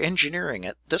 if you were engineering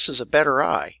it, this is a better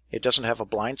eye. It doesn't have a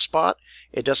blind spot.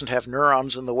 It doesn't have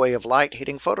neurons in the way of light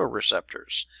hitting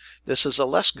photoreceptors. This is a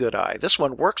less good eye. This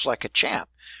one works like a champ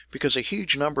because a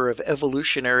huge number of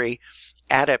evolutionary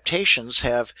adaptations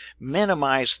have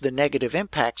minimized the negative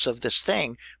impacts of this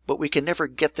thing, but we can never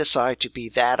get this eye to be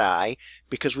that eye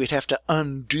because we'd have to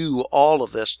undo all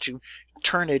of this to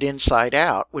turn it inside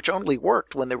out, which only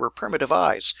worked when there were primitive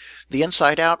eyes. The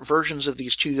inside out versions of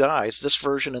these two eyes, this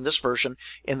version and this version,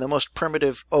 in the most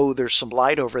primitive, oh, there's some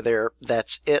light over there,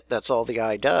 that's it, that's all the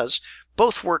eye does,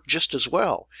 both work just as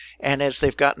well. And as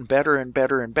they've gotten better and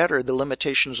better and better, the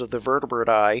limitations of the vertebrate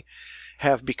eye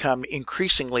have become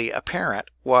increasingly apparent,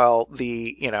 while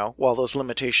those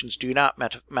limitations do not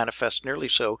manifest nearly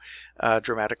so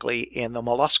dramatically in the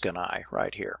molluscan eye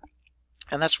right here.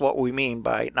 And that's what we mean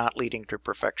by not leading to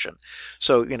perfection.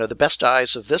 So, the best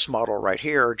eyes of this model right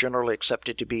here are generally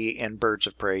accepted to be in birds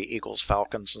of prey, eagles,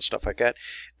 falcons, and stuff like that.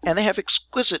 And they have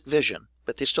exquisite vision,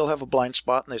 but they still have a blind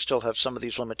spot and they still have some of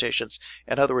these limitations.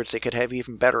 In other words, they could have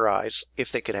even better eyes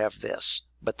if they could have this,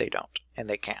 but they don't, and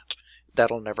they can't.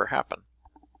 That'll never happen.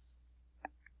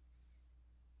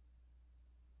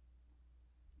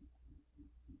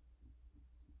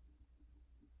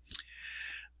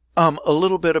 A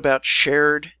little bit about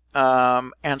shared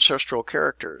ancestral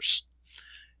characters.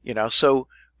 So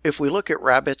if we look at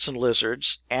rabbits and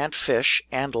lizards and fish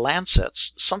and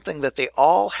lancets, something that they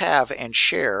all have and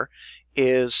share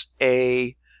is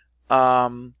and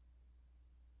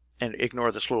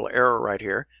ignore this little arrow right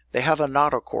here, they have a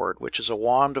notochord, which is a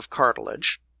wand of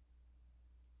cartilage.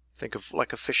 Think of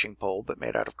like a fishing pole, but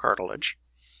made out of cartilage.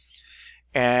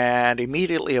 And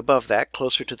immediately above that,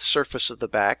 closer to the surface of the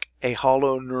back, a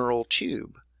hollow neural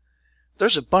tube.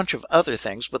 There's a bunch of other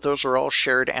things, but those are all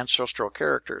shared ancestral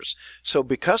characters. So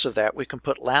because of that, we can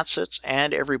put lancets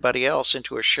and everybody else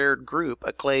into a shared group,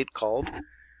 a clade called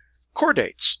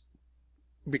chordates,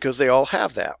 because they all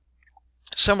have that.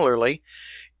 Similarly,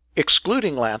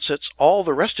 excluding lancets, all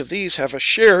the rest of these have a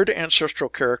shared ancestral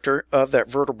character of that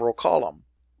vertebral column.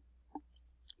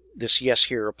 This yes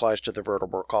here applies to the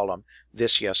vertebral column.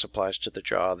 This yes applies to the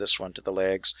jaw, this one to the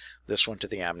legs, this one to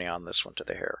the amnion, this one to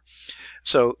the hair.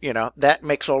 So, that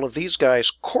makes all of these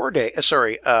guys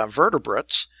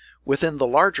vertebrates within the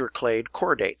larger clade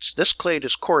chordates. This clade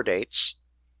is chordates.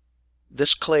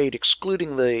 This clade,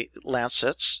 excluding the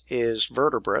lancets, is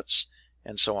vertebrates,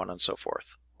 and so on and so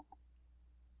forth.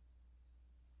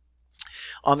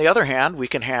 On the other hand, we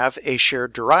can have a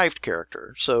shared derived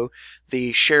character. So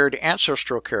the shared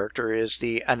ancestral character is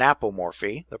the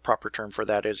anapomorphy. The proper term for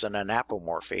that is an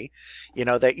anapomorphy,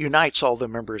 that unites all the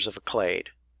members of a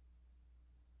clade.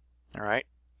 All right.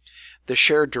 The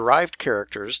shared derived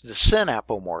characters, the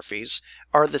synapomorphies,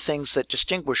 are the things that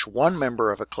distinguish one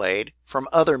member of a clade from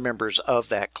other members of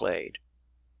that clade.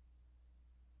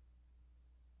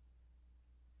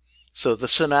 So the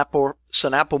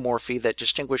synapomorphy that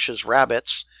distinguishes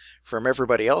rabbits from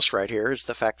everybody else right here is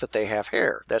the fact that they have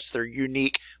hair. That's their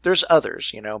unique. There's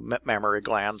others, mammary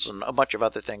glands and a bunch of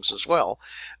other things as well.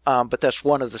 But that's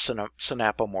one of the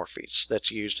synapomorphies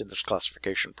that's used in this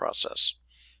classification process,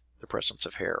 the presence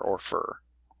of hair or fur.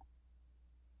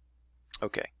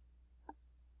 Okay.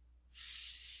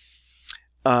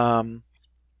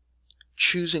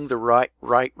 Choosing the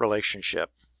right relationship.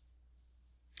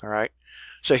 All right.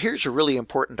 So here's a really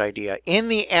important idea. In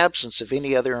the absence of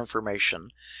any other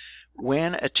information,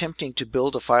 when attempting to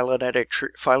build a phylogenetic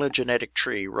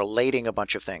tree relating a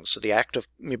bunch of things, so the act of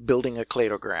building a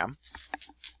cladogram,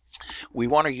 we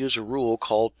want to use a rule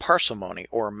called parsimony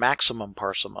or maximum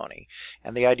parsimony.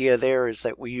 And the idea there is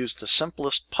that we use the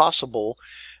simplest possible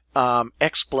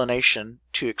explanation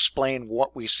to explain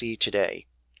what we see today.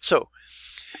 So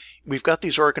we've got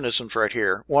these organisms right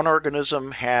here. One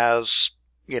organism has,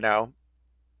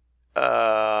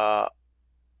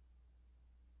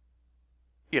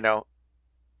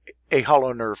 a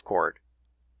hollow nerve cord.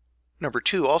 Number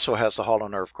 2 also has a hollow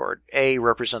nerve cord. A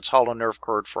represents hollow nerve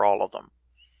cord for all of them.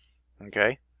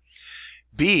 Okay.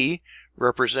 B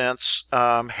represents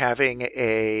having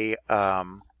a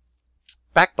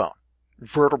backbone,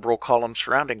 vertebral column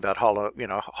surrounding that hollow,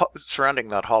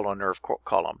 nerve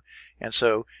column, and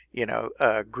so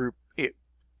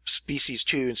species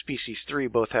 2 and species 3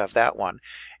 both have that one.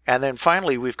 And then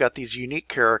finally, we've got these unique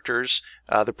characters,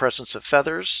 the presence of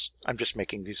feathers, I'm just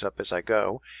making these up as I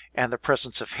go, and the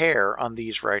presence of hair on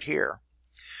these right here.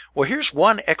 Well, here's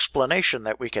one explanation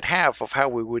that we could have of how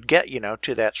we would get,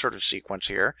 to that sort of sequence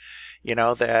here,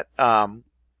 that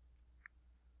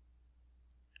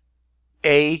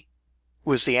A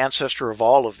was the ancestor of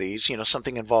all of these,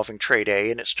 something involving trait A,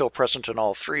 and it's still present in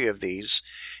all three of these.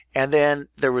 And then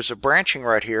there was a branching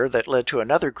right here that led to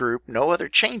another group, no other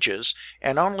changes,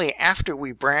 and only after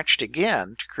we branched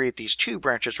again to create these two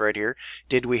branches right here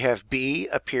did we have B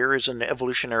appear as an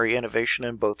evolutionary innovation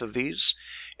in both of these,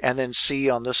 and then C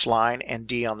on this line and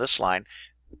D on this line.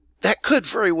 That could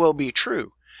very well be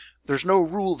true. There's no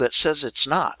rule that says it's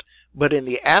not, but in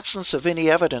the absence of any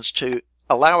evidence to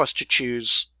allow us to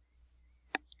choose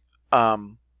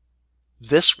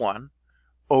this one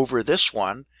over this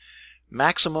one,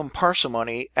 maximum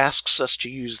parsimony asks us to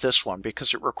use this one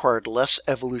because it required less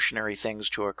evolutionary things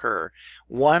to occur.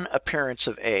 One appearance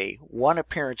of A, one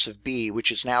appearance of B,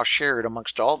 which is now shared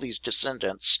amongst all these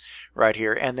descendants right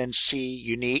here, and then C,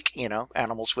 unique,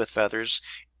 animals with feathers,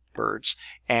 birds,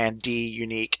 and D,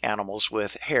 unique animals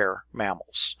with hair,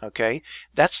 mammals. Okay,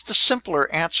 that's the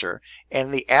simpler answer, and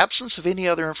in the absence of any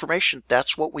other information,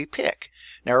 that's what we pick.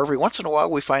 Now, every once in a while,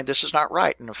 we find this is not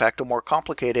right, and in fact, a more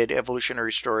complicated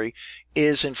evolutionary story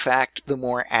is, in fact, the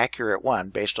more accurate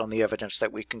one, based on the evidence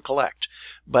that we can collect.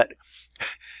 But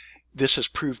this has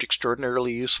proved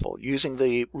extraordinarily useful. Using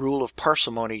the rule of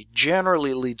parsimony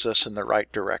generally leads us in the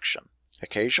right direction.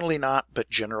 Occasionally not,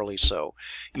 but generally so.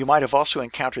 You might have also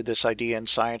encountered this idea in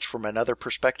science from another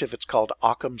perspective. It's called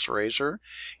Occam's razor.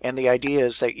 And the idea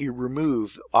is that you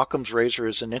remove, Occam's razor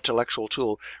is an intellectual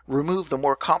tool, remove the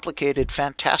more complicated,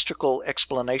 fantastical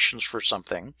explanations for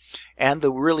something and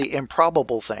the really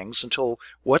improbable things until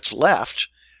what's left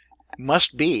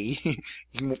must be,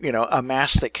 a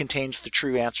mass that contains the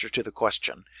true answer to the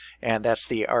question. And that's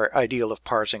our ideal of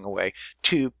parsing away.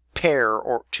 To pare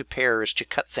is to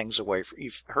cut things away.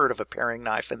 You've heard of a paring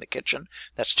knife in the kitchen.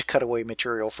 That's to cut away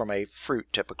material from a fruit,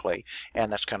 typically.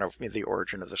 And that's kind of the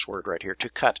origin of this word right here. To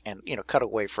cut and, cut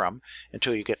away from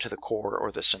until you get to the core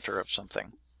or the center of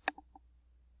something.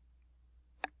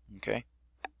 Okay.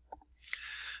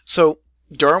 So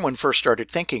Darwin first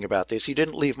started thinking about this. He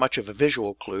didn't leave much of a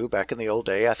visual clue back in the old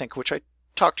day, I think, which I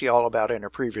talked to you all about in a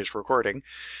previous recording.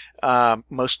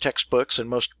 Most textbooks and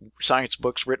most science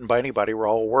books written by anybody were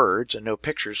all words and no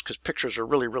pictures, because pictures are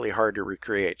really, really hard to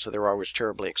recreate, so they're always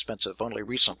terribly expensive. Only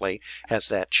recently has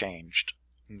that changed.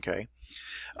 Okay,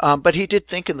 but he did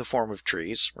think in the form of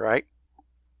trees, right?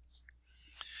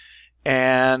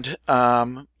 And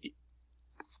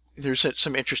there's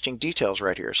some interesting details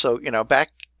right here. So,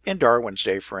 back in Darwin's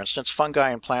day, for instance, fungi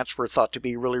and plants were thought to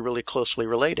be really, really closely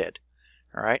related.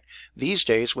 All right. These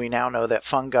days, we now know that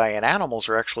fungi and animals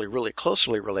are actually really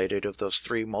closely related of those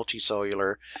three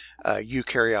multicellular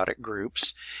eukaryotic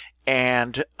groups,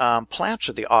 and plants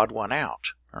are the odd one out.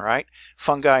 All right.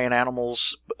 Fungi and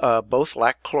animals both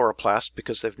lack chloroplasts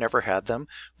because they've never had them.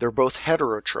 They're both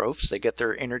heterotrophs. They get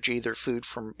their energy, their food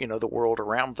from the world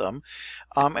around them.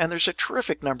 And there's a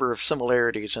terrific number of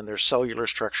similarities in their cellular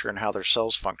structure and how their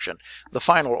cells function. The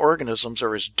final organisms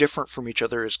are as different from each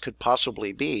other as could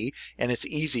possibly be, and it's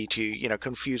easy to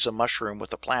confuse a mushroom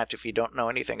with a plant if you don't know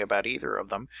anything about either of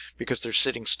them, because they're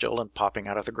sitting still and popping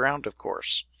out of the ground, of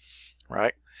course.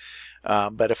 Right?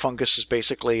 But a fungus is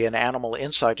basically an animal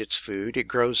inside its food. It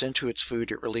grows into its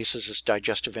food. It releases its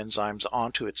digestive enzymes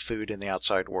onto its food in the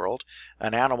outside world.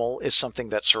 An animal is something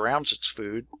that surrounds its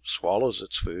food, swallows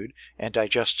its food, and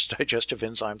digests digestive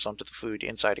enzymes onto the food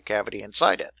inside a cavity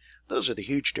inside it. Those are the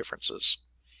huge differences.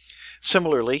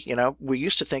 Similarly, we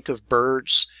used to think of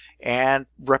birds and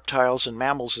reptiles and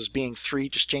mammals as being three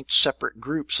distinct separate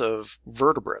groups of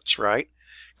vertebrates, right?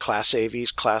 Class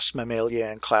Aves, class Mammalia,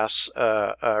 and class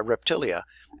Reptilia.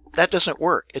 That doesn't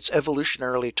work. It's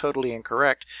evolutionarily totally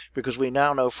incorrect because we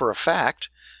now know for a fact,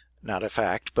 not a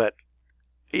fact, but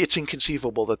it's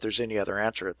inconceivable that there's any other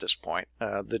answer at this point.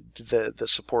 The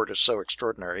support is so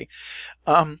extraordinary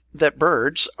that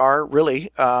birds are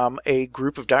really a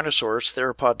group of dinosaurs,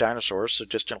 theropod dinosaurs, so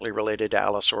distantly related to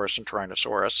Allosaurus and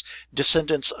Tyrannosaurus,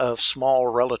 descendants of small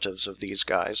relatives of these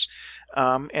guys.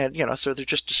 And, so they're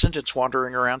just descendants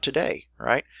wandering around today,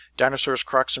 right? Dinosaurs,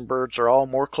 crocs, and birds are all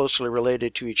more closely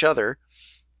related to each other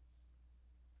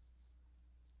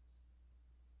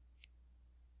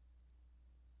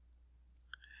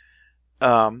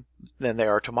than they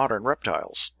are to modern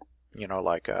reptiles,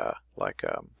 like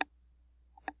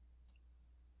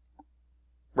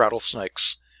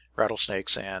rattlesnakes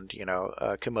and,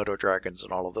 Komodo dragons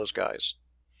and all of those guys.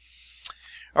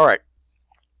 All right.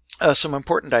 Some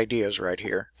important ideas right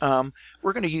here.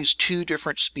 We're going to use two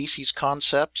different species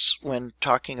concepts when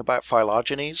talking about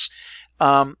phylogenies.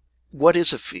 What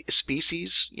is a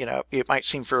species? It might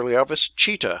seem fairly obvious.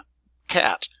 Cheetah,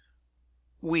 cat,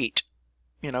 wheat,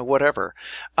 whatever.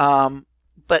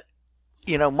 But,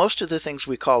 most of the things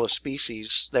we call a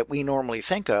species that we normally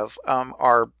think of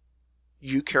are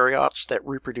eukaryotes that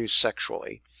reproduce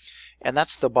sexually. And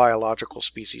that's the biological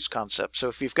species concept. So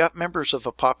if you've got members of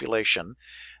a population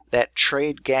that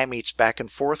trade gametes back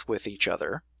and forth with each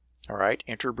other, all right,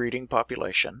 interbreeding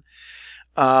population,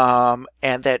 and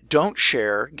that don't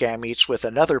share gametes with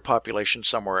another population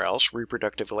somewhere else,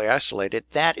 reproductively isolated,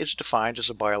 that is defined as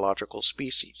a biological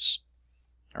species.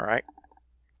 All right.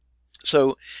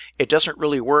 So it doesn't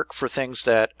really work for things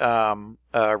that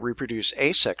reproduce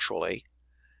asexually.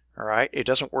 All right, it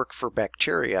doesn't work for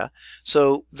bacteria.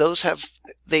 So those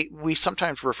we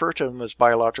sometimes refer to them as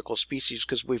biological species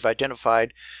because we've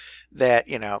identified that,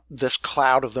 this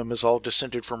cloud of them is all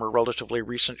descended from a relatively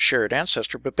recent shared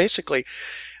ancestor. But basically,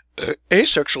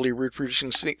 asexually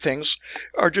reproducing things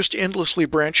are just endlessly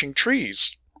branching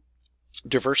trees,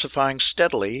 diversifying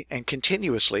steadily and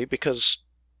continuously because,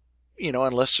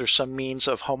 unless there's some means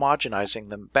of homogenizing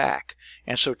them back.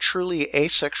 And so truly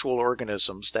asexual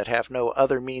organisms that have no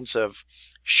other means of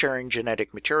sharing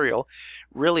genetic material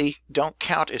really don't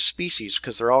count as species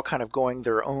because they're all kind of going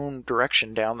their own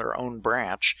direction down their own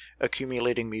branch,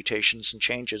 accumulating mutations and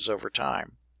changes over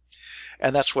time.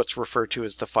 And that's what's referred to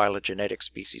as the phylogenetic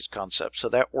species concept. So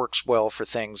that works well for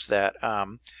things that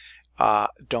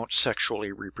don't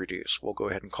sexually reproduce. We'll go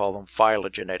ahead and call them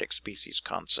phylogenetic species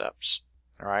concepts.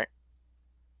 All right.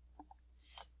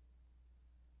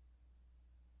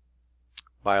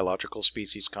 Biological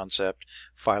species concept,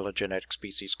 phylogenetic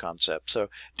species concept. So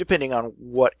depending on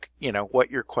what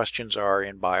your questions are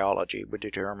in biology would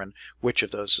determine which of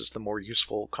those is the more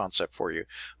useful concept for you.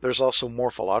 There's also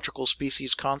morphological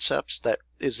species concepts. That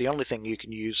is the only thing you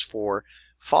can use for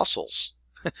fossils.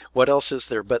 What else is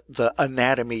there but the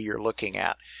anatomy you're looking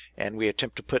at? And we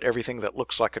attempt to put everything that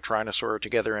looks like a tyrannosaur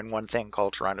together in one thing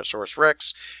called Tyrannosaurus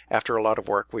rex. After a lot of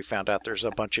work, we found out there's a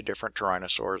bunch of different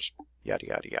tyrannosaurs, yada,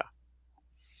 yada, yada.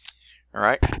 All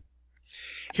right.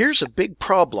 Here's a big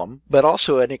problem, but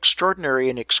also an extraordinary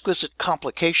and exquisite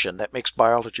complication that makes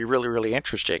biology really, really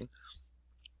interesting.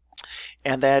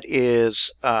 And that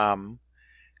is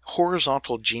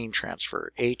horizontal gene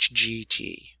transfer,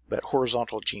 HGT, but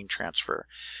horizontal gene transfer.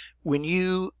 When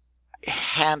you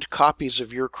hand copies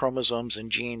of your chromosomes and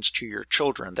genes to your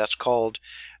children, that's called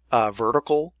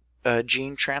vertical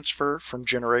gene transfer from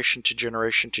generation to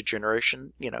generation to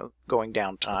generation, going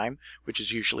down time, which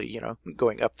is usually,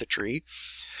 going up the tree,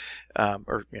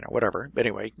 or, whatever. But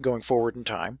anyway, going forward in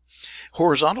time.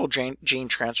 Horizontal gene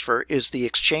transfer is the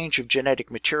exchange of genetic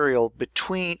material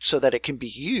so that it can be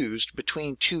used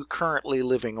between two currently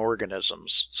living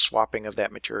organisms, swapping of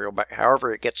that material,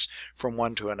 however it gets from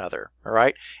one to another. All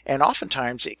right. And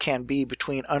oftentimes it can be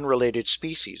between unrelated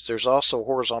species. There's also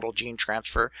horizontal gene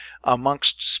transfer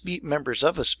amongst members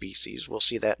of a species. We'll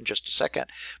see that in just a second.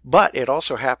 But it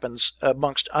also happens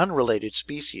amongst unrelated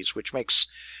species, which makes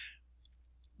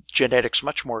genetics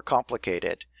much more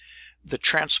complicated. The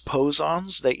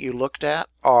transposons that you looked at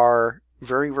are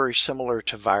very, very similar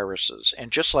to viruses.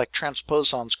 And just like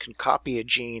transposons can copy a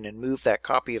gene and move that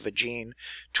copy of a gene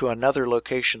to another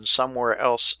location somewhere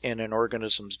else in an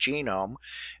organism's genome,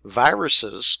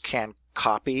 viruses can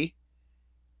copy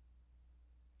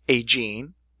a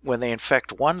gene when they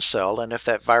infect one cell, and if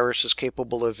that virus is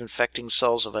capable of infecting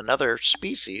cells of another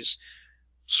species,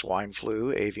 swine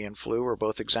flu, avian flu are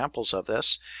both examples of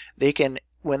this,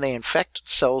 when they infect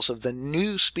cells of the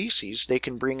new species, they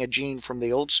can bring a gene from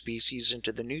the old species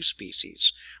into the new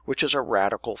species, which is a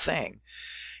radical thing.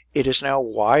 It is now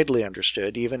widely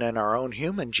understood, even in our own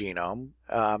human genome,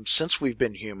 since we've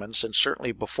been humans, and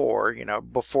certainly before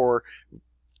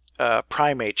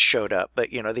primates showed up,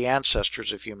 but the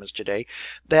ancestors of humans today,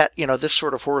 that this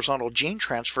sort of horizontal gene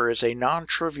transfer is a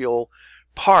non-trivial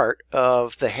part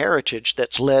of the heritage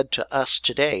that's led to us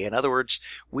today. In other words,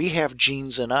 we have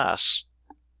genes in us.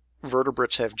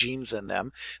 Vertebrates have genes in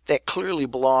them that clearly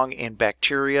belong in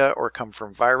bacteria or come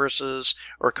from viruses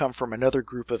or come from another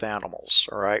group of animals.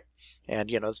 All right. And,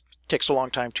 it takes a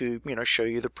long time to, show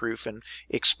you the proof and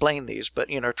explain these. But,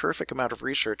 a terrific amount of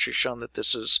research has shown that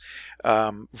this is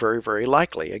very, very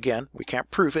likely. Again, we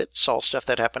can't prove it. It's all stuff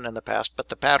that happened in the past, but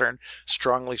the pattern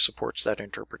strongly supports that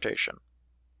interpretation.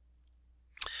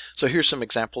 So here's some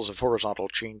examples of horizontal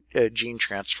gene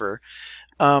transfer.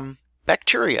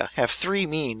 Bacteria have three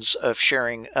means of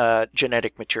sharing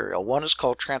genetic material. One is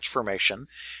called transformation,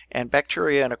 and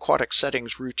bacteria in aquatic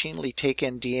settings routinely take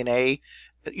in DNA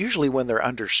usually when they're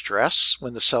under stress,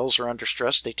 when the cells are under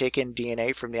stress, they take in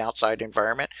DNA from the outside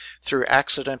environment through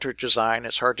accident or design.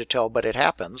 It's hard to tell, but it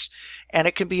happens. And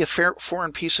it can be a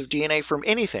foreign piece of DNA from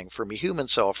anything, from a human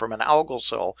cell, from an algal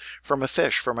cell, from a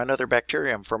fish, from another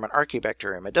bacterium, from an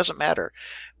archaebacterium. It doesn't matter.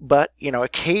 But,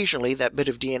 occasionally that bit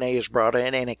of DNA is brought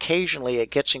in, and occasionally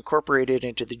it gets incorporated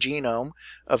into the genome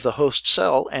of the host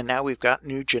cell, and now we've got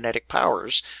new genetic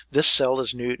powers. This cell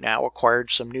has now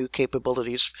acquired some new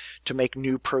capabilities to make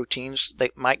new proteins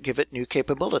that might give it new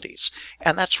capabilities.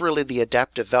 And that's really the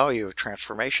adaptive value of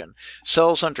transformation.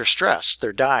 Cells under stress,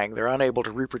 they're dying, they're unable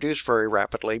to reproduce very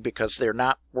rapidly because they're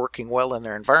not working well in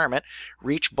their environment,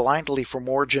 reach blindly for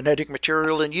more genetic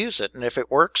material and use it. And if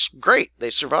it works, great, they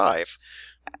survive.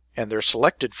 And they're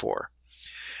selected for.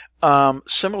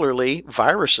 Similarly,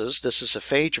 viruses, this is a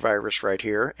phage virus right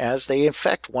here, as they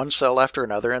infect one cell after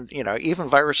another, and even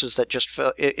viruses that just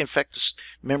infect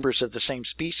members of the same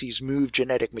species move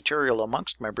genetic material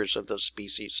amongst members of those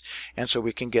species, and so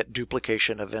we can get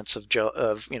duplication events of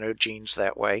genes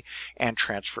that way, and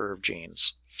transfer of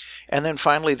genes. And then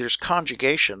finally, there's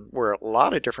conjugation, where a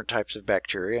lot of different types of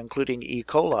bacteria, including E.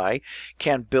 coli,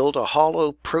 can build a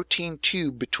hollow protein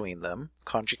tube between them,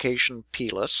 conjugation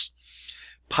pilus,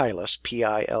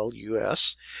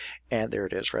 P-I-L-U-S, and there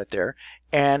it is right there,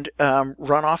 and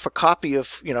run off a copy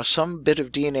of some bit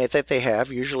of DNA that they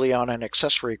have, usually on an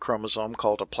accessory chromosome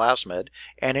called a plasmid,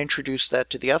 and introduce that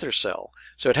to the other cell.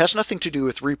 So it has nothing to do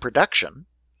with reproduction,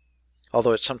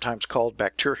 although it's sometimes called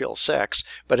bacterial sex,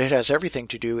 but it has everything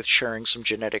to do with sharing some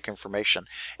genetic information.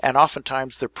 And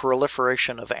oftentimes the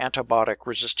proliferation of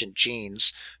antibiotic-resistant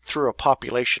genes through a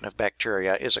population of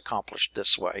bacteria is accomplished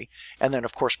this way. And then,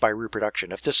 of course, by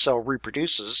reproduction. If this cell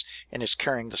reproduces and is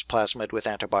carrying this plasmid with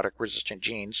antibiotic-resistant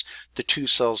genes, the two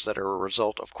cells that are a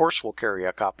result, of course, will carry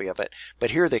a copy of it,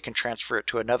 but here they can transfer it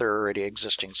to another already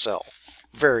existing cell.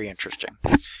 Very interesting.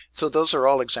 So those are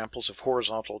all examples of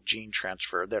horizontal gene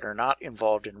transfer that are not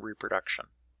involved in reproduction.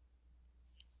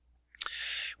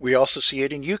 We also see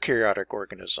it in eukaryotic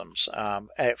organisms.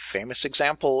 A famous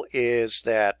example is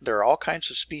that there are all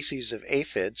kinds of species of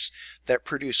aphids that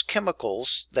produce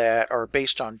chemicals that are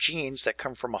based on genes that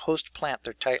come from a host plant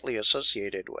they're tightly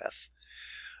associated with.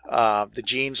 The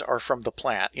genes are from the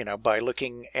plant, by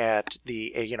looking at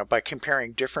by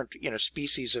comparing different,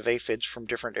 species of aphids from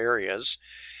different areas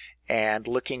and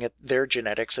looking at their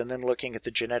genetics and then looking at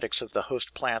the genetics of the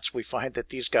host plants, we find that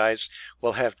these guys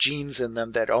will have genes in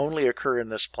them that only occur in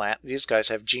this plant. These guys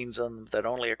have genes in them that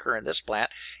only occur in this plant,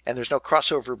 and there's no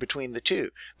crossover between the two.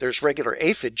 There's regular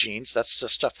aphid genes, that's the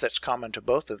stuff that's common to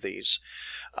both of these.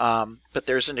 But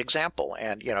there's an example,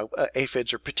 and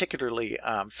aphids are particularly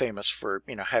famous for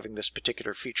having this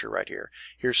particular feature right here.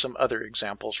 Here's some other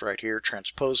examples right here.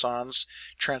 Transposons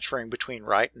transferring between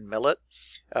rite and millet.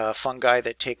 Fungi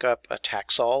that take up a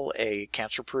Taxol, a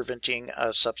cancer-preventing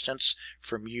substance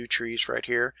from yew trees right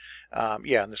here.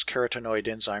 And this carotenoid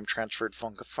enzyme transferred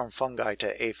from fungi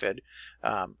to aphid.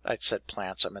 I said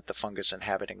plants, I meant the fungus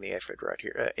inhabiting the aphid right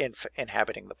here,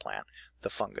 inhabiting the plant, the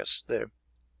fungus.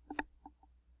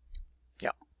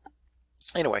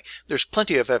 Anyway, there's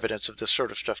plenty of evidence of this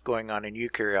sort of stuff going on in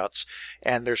eukaryotes,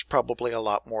 and there's probably a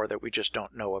lot more that we just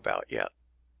don't know about yet.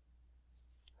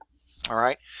 All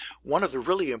right, one of the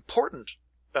really important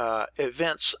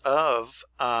events of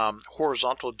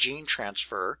horizontal gene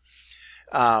transfer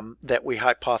that we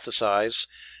hypothesize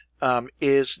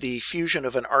is the fusion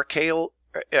of an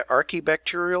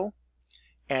archaebacterial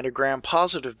and a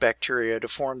gram-positive bacteria to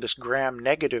form this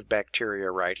gram-negative bacteria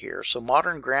right here. So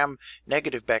modern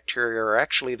gram-negative bacteria are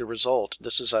actually the result,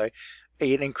 this is an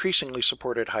increasingly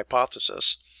supported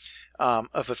hypothesis,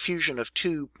 of a fusion of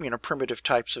two primitive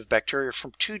types of bacteria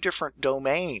from two different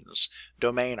domains,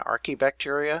 domain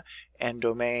archaebacteria and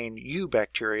domain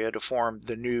eubacteria, to form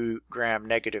the new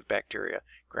gram-negative bacteria,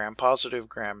 gram-positive,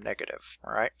 gram-negative.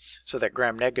 All right, so that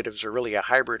gram-negatives are really a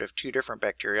hybrid of two different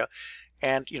bacteria,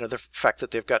 and the fact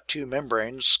that they've got two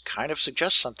membranes kind of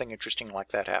suggests something interesting like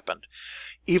that happened.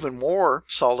 Even more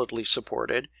solidly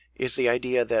supported is the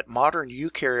idea that modern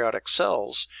eukaryotic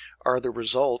cells are the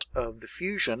result of the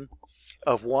fusion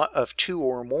of two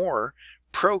or more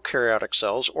prokaryotic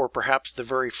cells, or perhaps the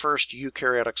very first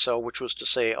eukaryotic cell, which was to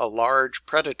say a large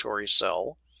predatory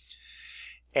cell,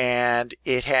 and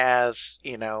it has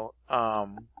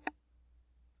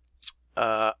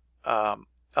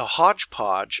a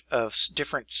hodgepodge of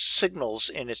different signals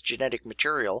in its genetic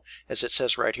material, as it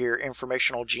says right here,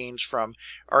 informational genes from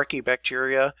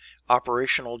archaebacteria,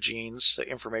 operational genes, the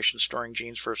information storing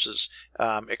genes versus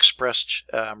expressed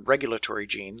regulatory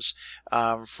genes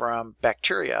from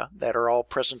bacteria that are all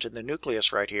present in the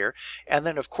nucleus right here. And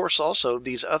then, of course, also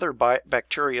these other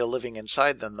bacteria living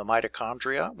inside them, the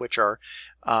mitochondria, which are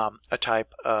a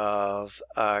type of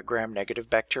gram-negative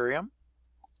bacterium.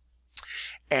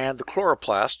 And the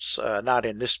chloroplasts, not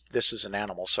in this is an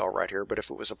animal cell right here, but if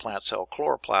it was a plant cell,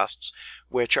 chloroplasts,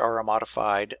 which are a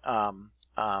modified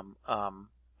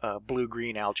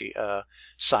blue-green algae,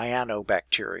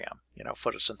 cyanobacterium,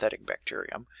 photosynthetic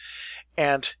bacterium.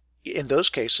 And in those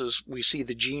cases, we see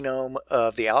the genome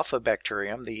of the alpha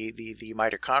bacterium, the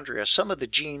mitochondria. Some of the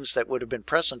genes that would have been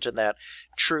present in that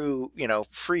true,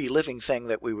 free living thing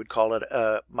that we would call it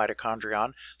a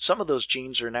mitochondrion, some of those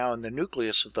genes are now in the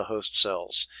nucleus of the host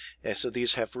cells. And so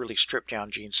these have really stripped down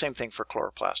genes. Same thing for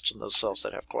chloroplasts and those cells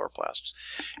that have chloroplasts.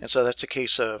 And so that's a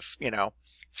case of,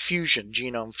 fusion,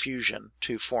 genome fusion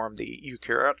to form the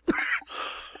eukaryote.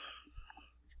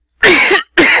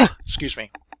 Excuse me.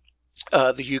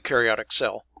 The eukaryotic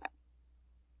cell.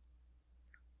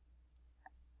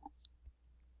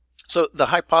 So the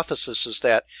hypothesis is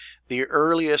that the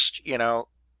earliest,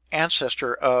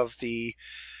 ancestor of the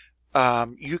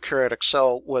eukaryotic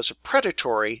cell was a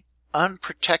predatory,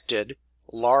 unprotected,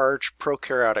 large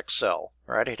prokaryotic cell,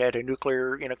 right? It had a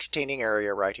nuclear, containing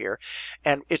area right here.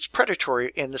 And it's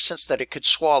predatory in the sense that it could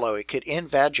swallow, it could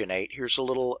invaginate. Here's a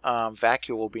little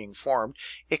vacuole being formed.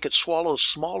 It could swallow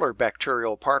smaller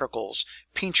bacterial particles,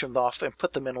 pinch them off, and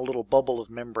put them in a little bubble of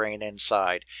membrane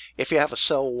inside. If you have a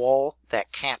cell wall,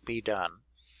 that can't be done.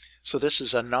 So this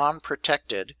is a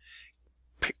non-protected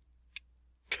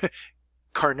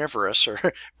carnivorous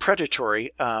or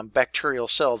predatory bacterial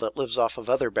cell that lives off of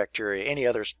other bacteria, any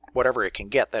others, whatever it can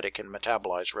get that it can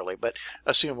metabolize really, but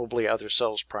assumably other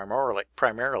cells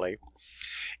primarily.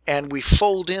 And we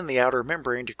fold in the outer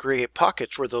membrane to create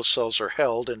pockets where those cells are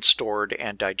held and stored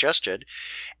and digested,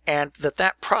 and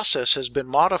that process has been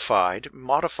modified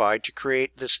to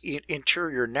create this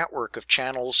interior network of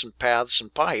channels and paths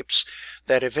and pipes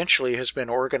that eventually has been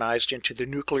organized into the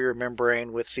nuclear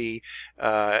membrane with the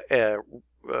endoplasmic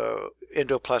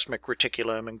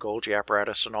reticulum and Golgi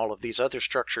apparatus and all of these other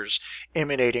structures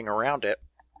emanating around it.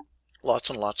 Lots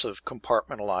and lots of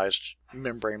compartmentalized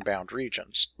membrane-bound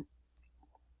regions.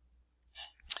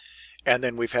 And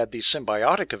then we've had these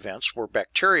symbiotic events where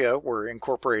bacteria were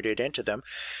incorporated into them,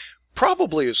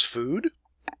 probably as food.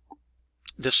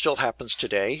 This still happens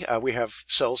today. We have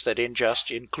cells that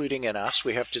ingest, including in us.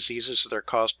 We have diseases that are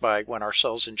caused by when our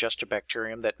cells ingest a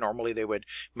bacterium that normally they would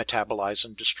metabolize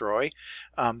and destroy.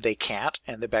 They can't,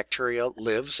 and the bacteria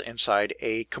lives inside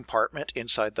a compartment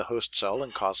inside the host cell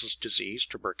and causes disease,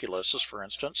 tuberculosis, for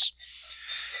instance.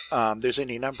 There's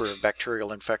any number of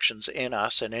bacterial infections in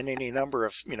us and in any number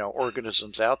of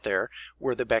organisms out there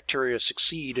where the bacteria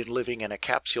succeed in living in a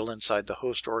capsule inside the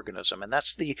host organism. And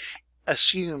that's the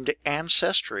assumed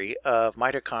ancestry of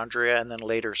mitochondria and then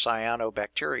later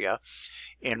cyanobacteria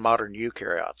in modern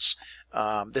eukaryotes.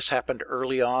 This happened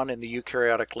early on in the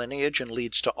eukaryotic lineage and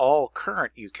leads to all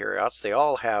current eukaryotes. They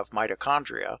all have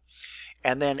mitochondria.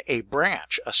 And then a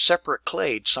branch, a separate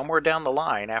clade, somewhere down the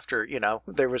line after,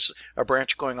 there was a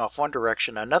branch going off one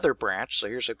direction, another branch, so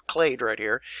here's a clade right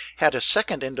here, had a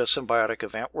second endosymbiotic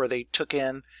event where they took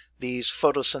in these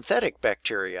photosynthetic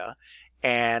bacteria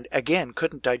and, again,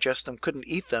 couldn't digest them, couldn't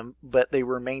eat them, but they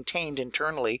were maintained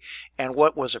internally, and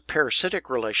what was a parasitic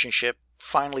relationship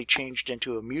finally changed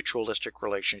into a mutualistic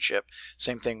relationship.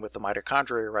 Same thing with the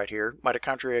mitochondria right here.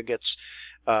 Mitochondria gets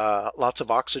lots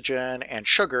of oxygen and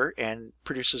sugar and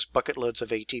produces bucket loads of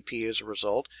ATP as a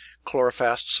result.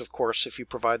 Chloroplasts, of course, if you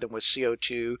provide them with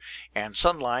CO2 and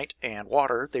sunlight and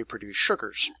water, they produce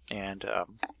sugars, and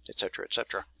etc.,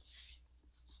 etc.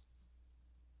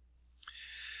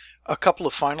 A couple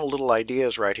of final little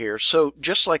ideas right here. So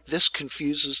just like this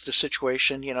confuses the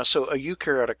situation, so a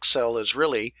eukaryotic cell is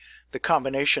really the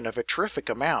combination of a terrific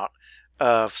amount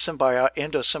of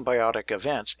endosymbiotic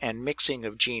events and mixing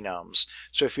of genomes.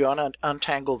 So if you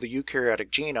untangle the eukaryotic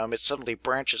genome, it suddenly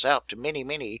branches out to many,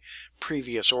 many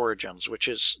previous origins, which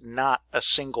is not a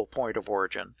single point of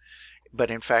origin, but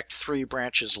in fact 3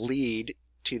 branches lead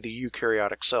to the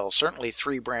eukaryotic cell. Certainly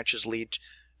 3 branches lead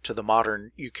to the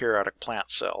modern eukaryotic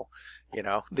plant cell.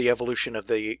 The evolution of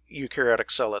the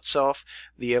eukaryotic cell itself,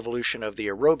 the evolution of the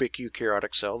aerobic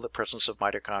eukaryotic cell, the presence of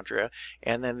mitochondria,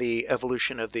 and then the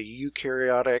evolution of the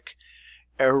eukaryotic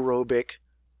aerobic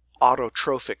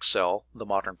autotrophic cell, the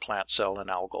modern plant cell and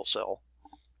algal cell.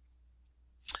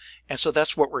 And so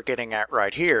that's what we're getting at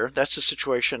right here. That's the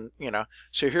situation,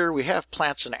 So here we have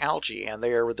plants and algae, and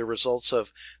they are the results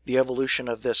of the evolution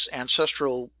of this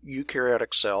ancestral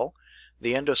eukaryotic cell,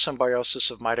 the endosymbiosis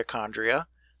of mitochondria.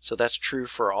 So that's true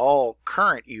for all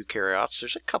current eukaryotes.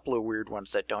 There's a couple of weird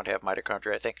ones that don't have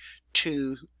mitochondria. I think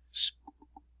two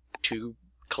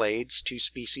clades, two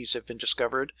species have been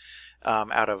discovered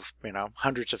out of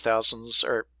hundreds of thousands,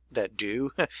 or that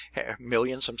do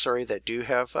millions, I'm sorry, that do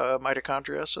have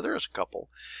mitochondria. So there's a couple.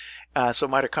 So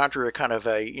mitochondria are kind of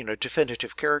a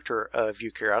definitive character of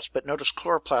eukaryotes. But notice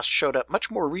chloroplasts showed up much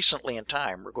more recently in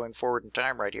time. We're going forward in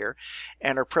time right here,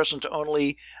 and are present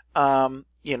only and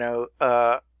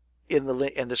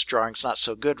this drawing's not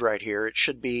so good right here. It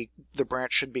should be, the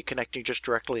branch should be connecting just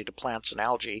directly to plants and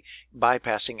algae,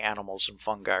 bypassing animals and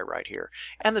fungi right here.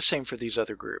 And the same for these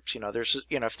other groups.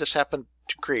 If this happened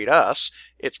to create us,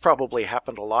 it's probably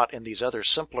happened a lot in these other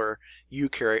simpler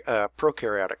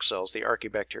prokaryotic cells, the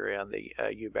archaebacteria and the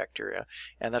eubacteria,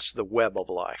 and that's the web of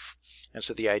life. And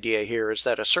so the idea here is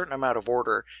that a certain amount of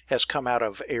order has come out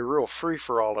of a real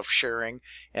free-for-all of sharing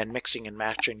and mixing and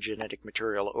matching genetic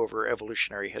material over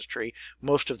evolutionary history.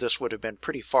 Most of this would have been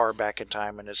pretty far back in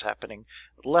time and is happening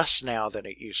less now than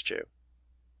it used to.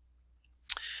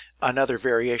 Another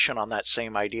variation on that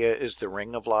same idea is the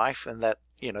ring of life, and that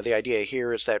the idea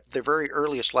here is that the very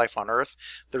earliest life on Earth,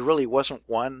 there really wasn't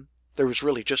one. There was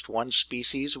really just one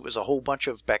species. It was a whole bunch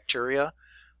of bacteria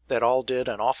that all did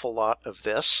an awful lot of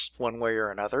this, one way or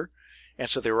another. And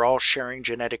so they were all sharing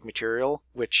genetic material,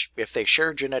 which, if they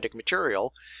share genetic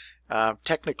material,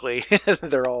 technically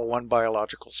they're all one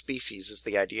biological species, is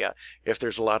the idea. If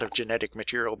there's a lot of genetic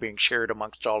material being shared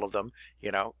amongst all of them,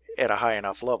 at a high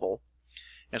enough level.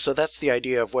 And so that's the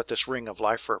idea of what this ring of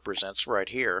life represents right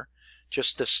here.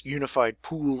 Just this unified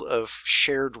pool of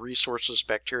shared resources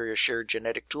bacteria, shared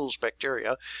genetic tools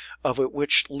bacteria, of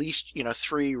which at least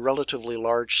three relatively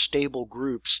large stable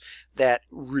groups that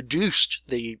reduced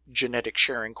the genetic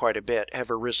sharing quite a bit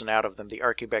have arisen out of them: the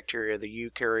archaebacteria, the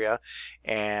eukarya,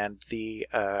 and the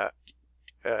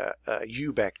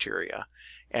eubacteria.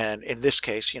 And in this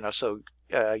case,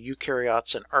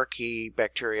 eukaryotes and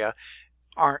archaebacteria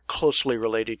aren't closely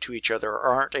related to each other, or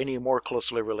aren't any more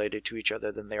closely related to each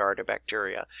other than they are to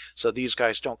bacteria. So these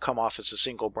guys don't come off as a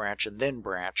single branch and then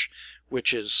branch,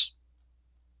 which is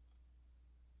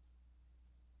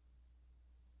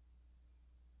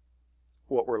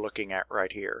what we're looking at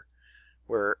right here,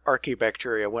 where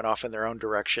archaebacteria went off in their own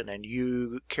direction, and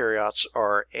eukaryotes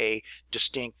are a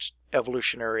distinct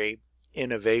evolutionary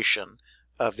innovation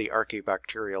of the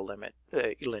archaebacterial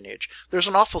lineage. There's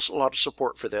an awful lot of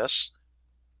support for this.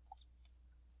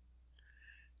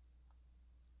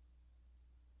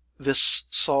 This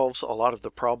solves a lot of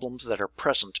the problems that are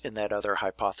present in that other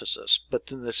hypothesis, but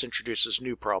then this introduces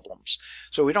new problems.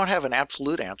 So we don't have an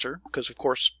absolute answer, because of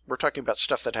course we're talking about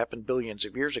stuff that happened billions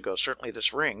of years ago. Certainly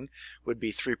this ring would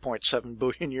be 3.7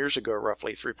 billion years ago,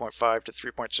 roughly 3.5 to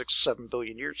 3.67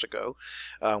 billion years ago,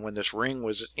 when this ring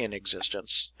was in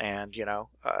existence. And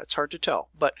it's hard to tell,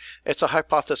 but it's a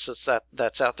hypothesis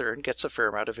that's out there and gets a fair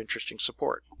amount of interesting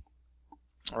support.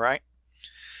 All right.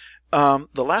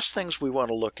 The last things we want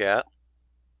to look at,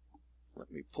 let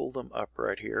me pull them up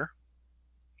right here.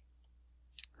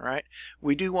 All right,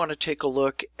 we do want to take a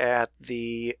look at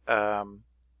the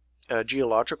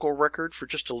geological record for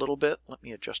just a little bit. Let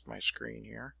me adjust my screen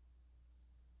here.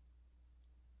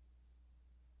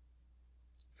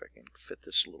 If I can fit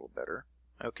this a little better.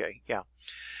 Okay, yeah.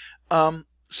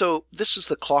 So this is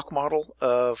the clock model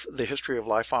of the history of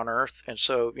life on Earth, and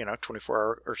so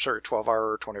 12-hour or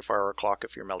 24-hour clock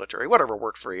if you're military, whatever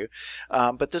works for you.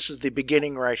 But this is the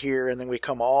beginning right here, and then we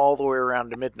come all the way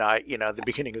around to midnight, the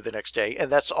beginning of the next day, and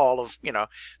that's all of the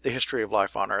history of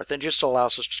life on Earth. It just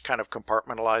allows us to kind of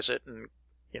compartmentalize it and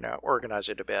organize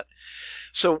it a bit.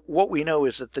 So what we know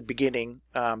is that the beginning,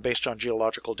 based on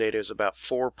geological data, is about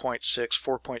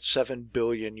 4.7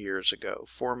 billion years ago.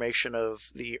 Formation of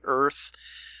the Earth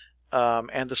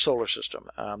and the solar system.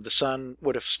 The sun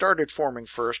would have started forming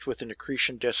first with an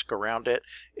accretion disk around it.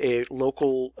 A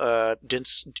local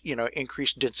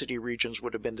increased density regions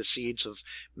would have been the seeds of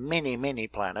many, many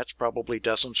planets, probably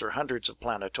dozens or hundreds of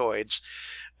planetoids.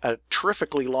 A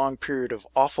terrifically long period of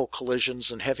awful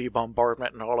collisions and heavy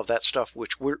bombardment and all of that stuff,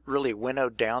 which really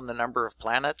winnowed down the number of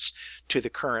planets to the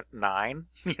current 9,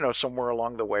 somewhere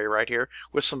along the way right here,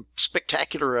 with some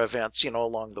spectacular events,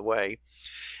 along the way.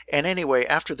 And anyway,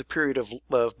 after the period of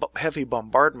heavy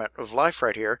bombardment of life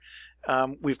right here,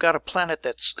 we've got a planet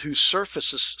whose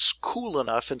surface is cool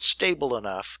enough and stable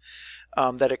enough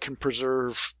that it can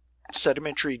preserve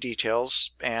sedimentary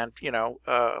details and,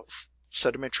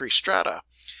 sedimentary strata.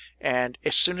 And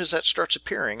as soon as that starts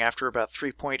appearing, after about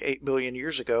 3.8 billion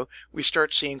years ago, we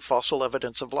start seeing fossil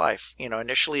evidence of life.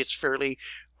 Initially it's fairly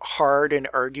hard and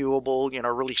arguable,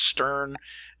 really stern,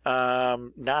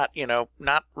 not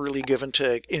really given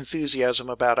to enthusiasm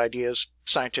about ideas.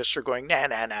 Scientists are going,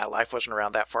 nah, life wasn't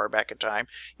around that far back in time.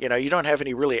 You don't have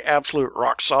any really absolute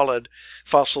rock solid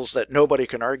fossils that nobody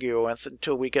can argue with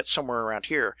until we get somewhere around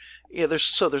here.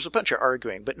 There's a bunch of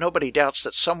arguing, but nobody doubts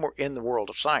that somewhere in the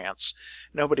world of science,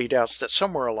 nobody doubts that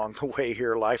somewhere along the way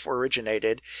here life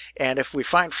originated. And if we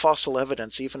find fossil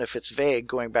evidence, even if it's vague,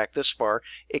 going back this far,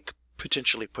 it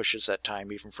potentially pushes that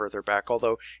time even further back,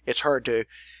 although it's hard to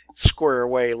square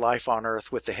away life on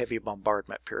Earth with the heavy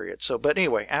bombardment period. But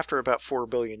anyway, after about 4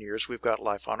 billion years, we've got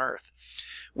life on Earth.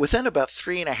 Within about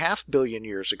 3.5 billion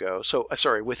years ago,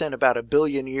 within about 1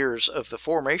 billion years of the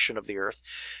formation of the Earth,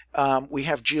 we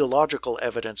have geological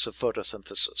evidence of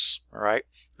photosynthesis. All right,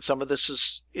 some of this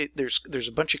is there's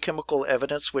a bunch of chemical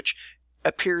evidence which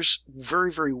appears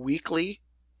very, very weakly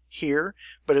here,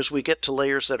 but as we get to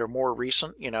layers that are more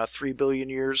recent, 3 billion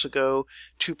years ago,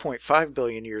 2.5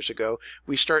 billion years ago,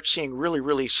 we start seeing really,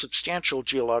 really substantial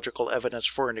geological evidence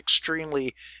for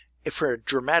a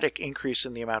dramatic increase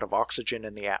in the amount of oxygen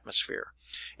in the atmosphere.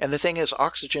 And the thing is,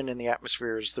 oxygen in the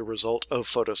atmosphere is the result of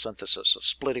photosynthesis, of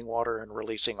splitting water and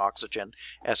releasing oxygen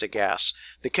as a gas.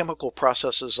 The chemical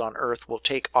processes on Earth will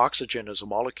take oxygen as a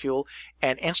molecule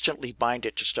and instantly bind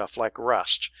it to stuff like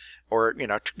rust. Or,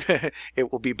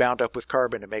 it will be bound up with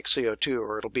carbon to make CO2,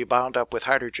 or it'll be bound up with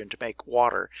hydrogen to make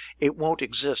water. It won't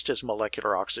exist as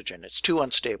molecular oxygen. It's too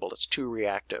unstable. It's too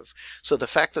reactive. So the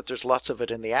fact that there's lots of it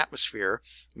in the atmosphere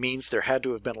means there had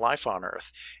to have been life on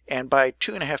Earth. And by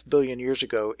 2.5 billion years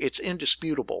ago, it's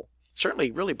indisputable,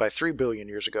 certainly really by 3 billion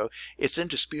years ago, it's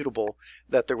indisputable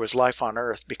that there was life on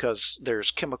Earth because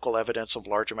there's chemical evidence of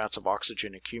large amounts of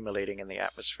oxygen accumulating in the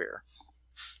atmosphere.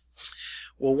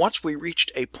 Well, once we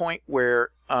reached a point where,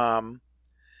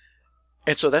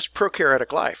 and so that's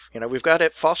prokaryotic life. We've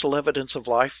got fossil evidence of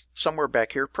life somewhere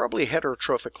back here, probably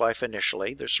heterotrophic life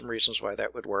initially. There's some reasons why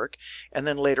that would work. And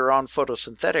then later on,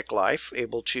 photosynthetic life,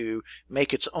 able to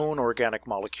make its own organic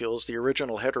molecules. The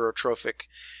original heterotrophic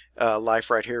life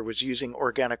right here was using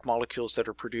organic molecules that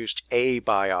are produced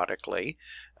abiotically,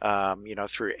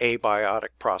 through abiotic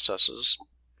processes.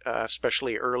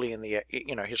 Especially early in the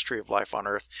history of life on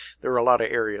Earth, there were a lot of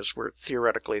areas where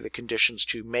theoretically the conditions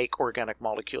to make organic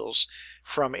molecules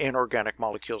from inorganic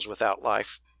molecules without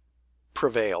life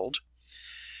prevailed.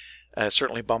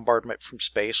 Certainly bombardment from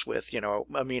space with,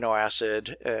 amino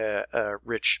acid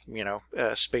rich,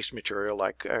 space material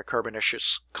like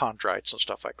carbonaceous chondrites and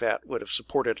stuff like that would have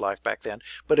supported life back then.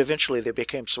 But eventually they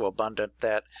became so abundant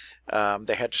that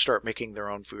they had to start making their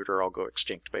own food or all go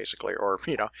extinct, basically, or,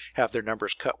 have their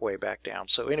numbers cut way back down.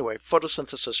 So anyway,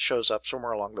 photosynthesis shows up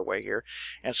somewhere along the way here.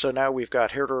 And so now we've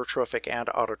got heterotrophic and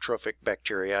autotrophic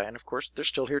bacteria. And of course, they're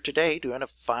still here today doing a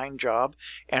fine job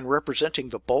and representing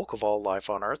the bulk of all life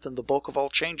on Earth and the bulk of all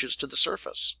changes to the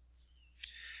surface.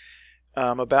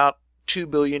 About 2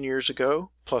 billion years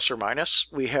ago, plus or minus,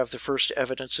 we have the first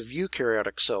evidence of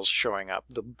eukaryotic cells showing up,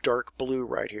 the dark blue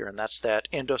right here, and that's that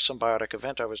endosymbiotic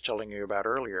event I was telling you about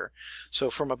earlier. So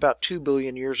from about 2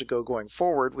 billion years ago going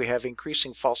forward, we have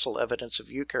increasing fossil evidence of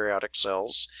eukaryotic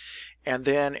cells. And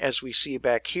then, as we see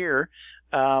back here,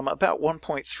 about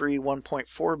 1.3,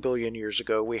 1.4 billion years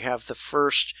ago, we have the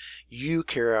first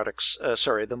eukaryotic,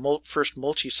 first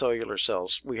multicellular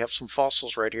cells. We have some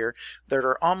fossils right here that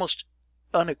are almost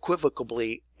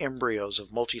unequivocally embryos of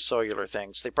multicellular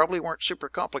things. They probably weren't super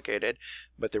complicated,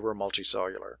 but they were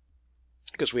multicellular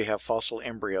because we have fossil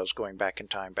embryos going back in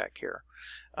time back here.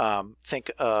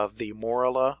 Think of the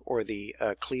morula, or the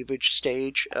cleavage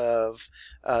stage of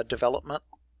development.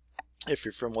 If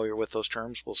you're familiar with those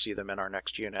terms, we'll see them in our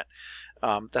next unit.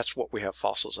 That's what we have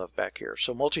fossils of back here.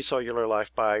 So multicellular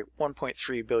life by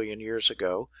 1.3 billion years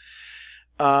ago.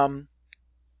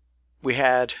 We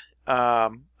had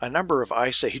a number of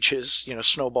ice ages,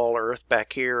 snowball Earth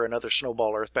back here, another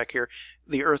snowball Earth back here.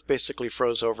 The Earth basically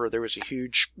froze over. There was a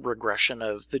huge regression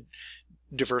of the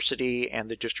diversity and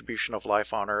the distribution of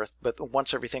life on Earth, but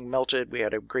once everything melted, we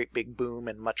had a great big boom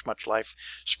and much life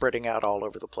spreading out all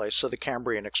over the place. So the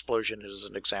Cambrian explosion is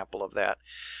an example of that.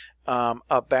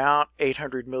 About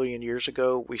 800 million years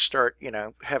ago, we start,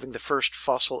 having the first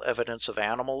fossil evidence of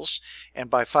animals, and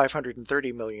by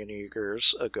 530 million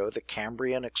years ago, the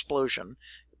Cambrian explosion,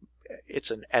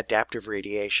 it's an adaptive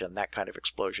radiation, that kind of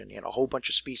explosion, a whole bunch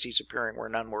of species appearing where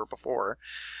none were before,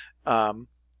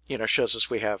 shows us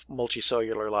we have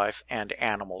multicellular life and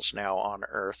animals now on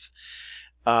Earth.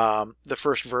 The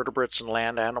first vertebrates and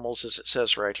land animals, as it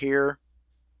says right here.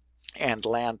 and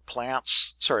land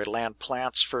plants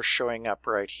first showing up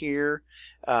right here.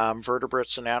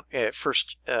 Vertebrates and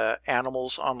first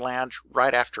animals on land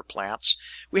right after plants.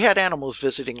 We had animals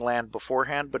visiting land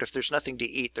beforehand, but if there's nothing to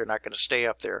eat, they're not going to stay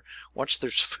up there. Once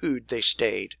there's food, they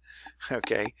stayed.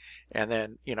 Okay, and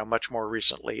then, you know, much more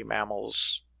recently,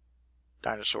 mammals,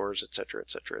 dinosaurs, etc.,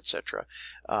 etc., etc.,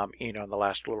 you know, in the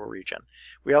last little region.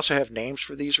 We also have names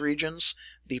for these regions.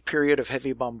 The period of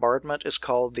heavy bombardment is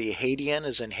called the Hadean,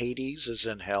 as in Hades, as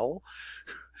in hell.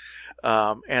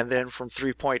 And then from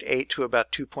 3.8 to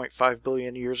about 2.5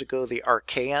 billion years ago, the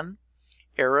Archean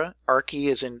era. Archaea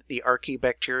is in the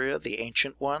archaebacteria, the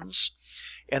ancient ones.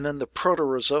 And then the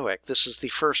Proterozoic. This is the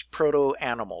first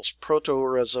proto-animals.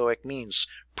 Proterozoic means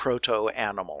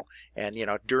proto-animal. And, you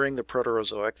know, during the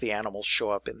Proterozoic, the animals show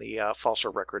up in the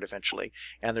fossil record eventually.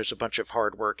 And there's a bunch of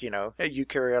hard work, you know,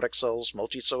 eukaryotic cells,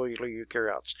 multicellular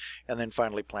eukaryotes, and then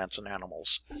finally plants and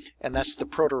animals. And that's the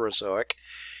Proterozoic.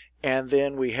 And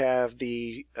then we have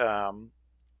the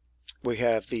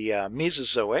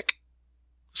Mesozoic.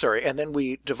 Sorry, and then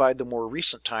we divide the more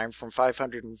recent time from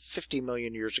 550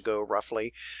 million years ago,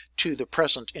 roughly, to the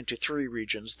present into three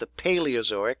regions. The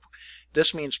Paleozoic,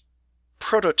 this means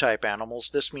prototype animals,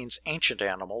 this means ancient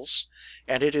animals,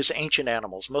 and it is ancient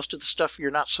animals. Most of the stuff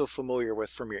you're not so familiar with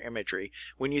from your imagery.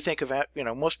 When you think of, you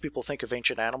know, most people think of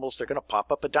ancient animals, they're going to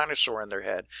pop up a dinosaur in their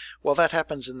head. Well, that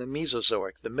happens in the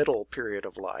Mesozoic, the middle period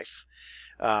of life,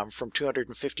 from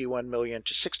 251 million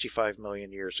to 65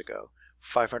 million years ago.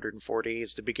 540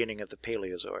 is the beginning of the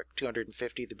Paleozoic,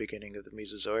 250 the beginning of the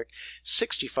Mesozoic,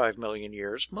 65 million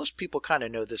years. Most people kind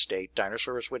of know this date.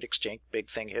 Dinosaurs went extinct,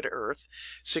 big thing hit Earth.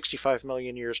 65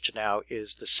 million years to now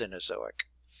is the Cenozoic.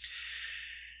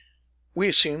 We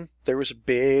assume there was a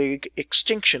big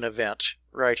extinction event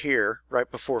right here,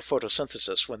 right before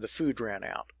photosynthesis, when the food ran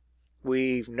out.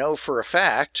 We know for a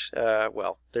fact,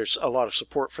 well, there's a lot of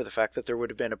support for the fact that there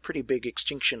would have been a pretty big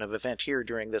extinction of event here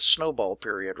during this snowball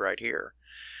period right here.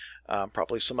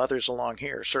 Probably some others along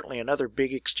here. Certainly another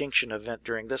big extinction event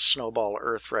during this snowball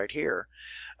Earth right here.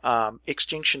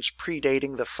 Extinctions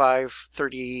predating the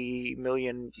 530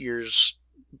 million years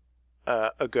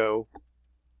ago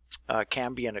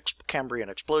Cambrian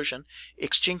explosion,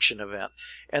 extinction event.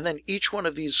 And then each one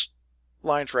of these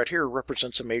lines right here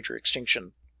represents a major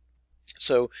extinction.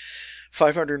 So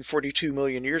 542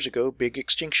 million years ago, big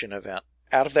extinction event.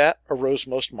 Out of that arose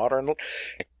most modern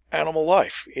animal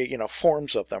life, you know,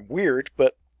 forms of them. Weird,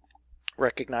 but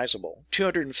recognizable.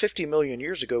 250 million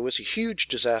years ago was a huge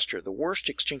disaster, the worst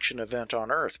extinction event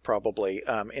on Earth, probably,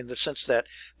 in the sense that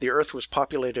the Earth was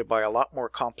populated by a lot more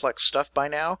complex stuff by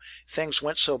now. Things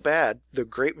went so bad, the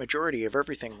great majority of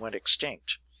everything went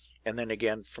extinct. And then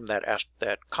again, from that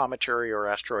cometary or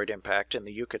asteroid impact in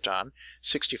the Yucatan,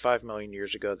 65 million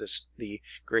years ago, the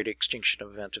great extinction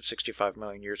event of 65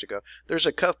 million years ago. There's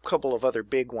a couple of other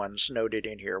big ones noted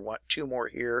in here. Two more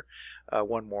here,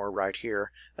 one more right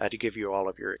here, to give you all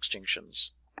of your extinctions.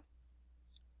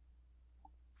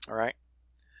 All right.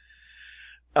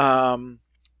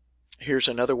 Here's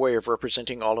another way of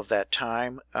representing all of that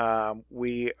time.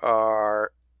 We are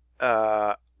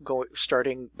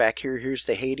starting back here. Here's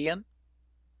the Hadean,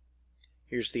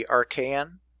 here's the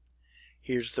Archean,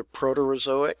 here's the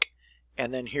Proterozoic,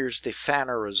 and then here's the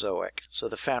Phanerozoic. So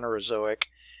the Phanerozoic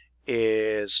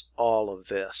is all of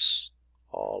this,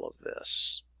 all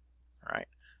right?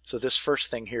 So this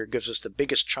first thing here gives us the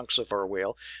biggest chunks of our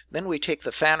whale. Then we take the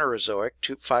Phanerozoic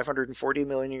to 540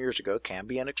 million years ago,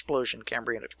 Cambrian explosion,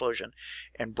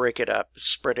 and break it up,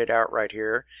 spread it out right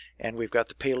here. And we've got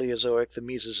the Paleozoic, the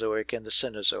Mesozoic, and the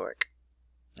Cenozoic.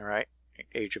 All right,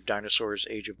 age of dinosaurs,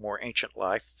 age of more ancient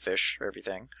life, fish,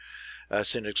 everything.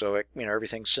 Cenozoic, you know,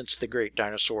 everything since the great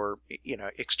dinosaur, you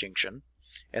know, extinction.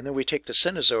 And then we take the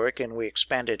Cenozoic and we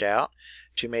expand it out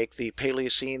to make the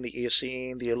Paleocene, the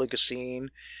Eocene, the Oligocene,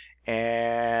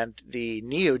 and the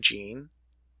Neogene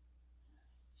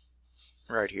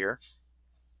right here.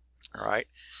 All right,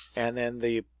 and then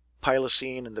the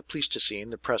Pliocene and the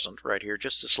Pleistocene, the present, right here,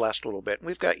 just this last little bit. And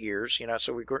we've got years, you know,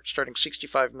 so we're starting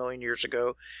 65 million years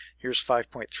ago. Here's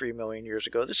 5.3 million years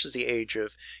ago. This is the age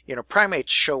of, you know,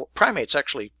 primates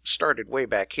actually started way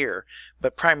back here,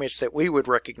 but primates that we would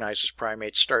recognize as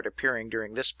primates start appearing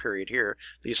during this period here,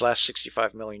 these last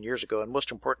 65 million years ago, and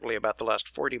most importantly about the last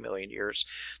 40 million years.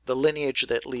 The lineage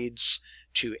that leads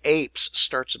to apes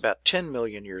starts about 10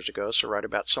 million years ago, so right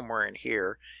about somewhere in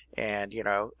here. And, you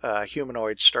know,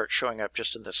 humanoids start showing up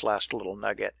just in this last little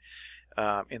nugget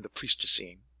in the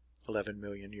Pleistocene, 11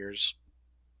 million years.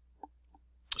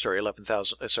 Sorry,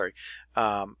 11,000,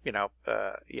 you know,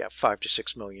 yeah, 5 to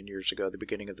 6 million years ago, the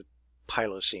beginning of the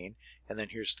Paleocene, and then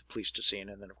here's the Pleistocene,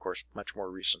 and then of course much more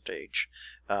recent age.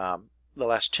 The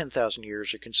last 10,000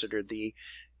 years are considered the,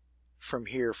 from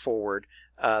here forward,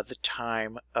 the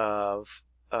time of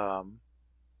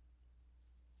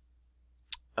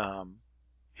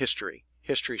history.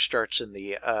 History starts in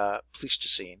the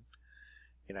Pleistocene.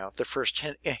 You know, the first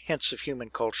hints of human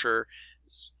culture,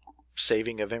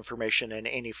 saving of information in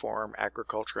any form,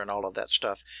 agriculture and all of that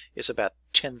stuff, is about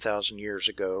 10,000 years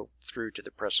ago through to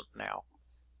the present now.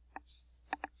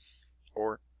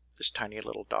 Or this tiny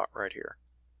little dot right here.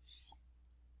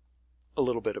 A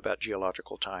little bit about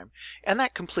geological time. And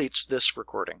that completes this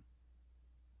recording.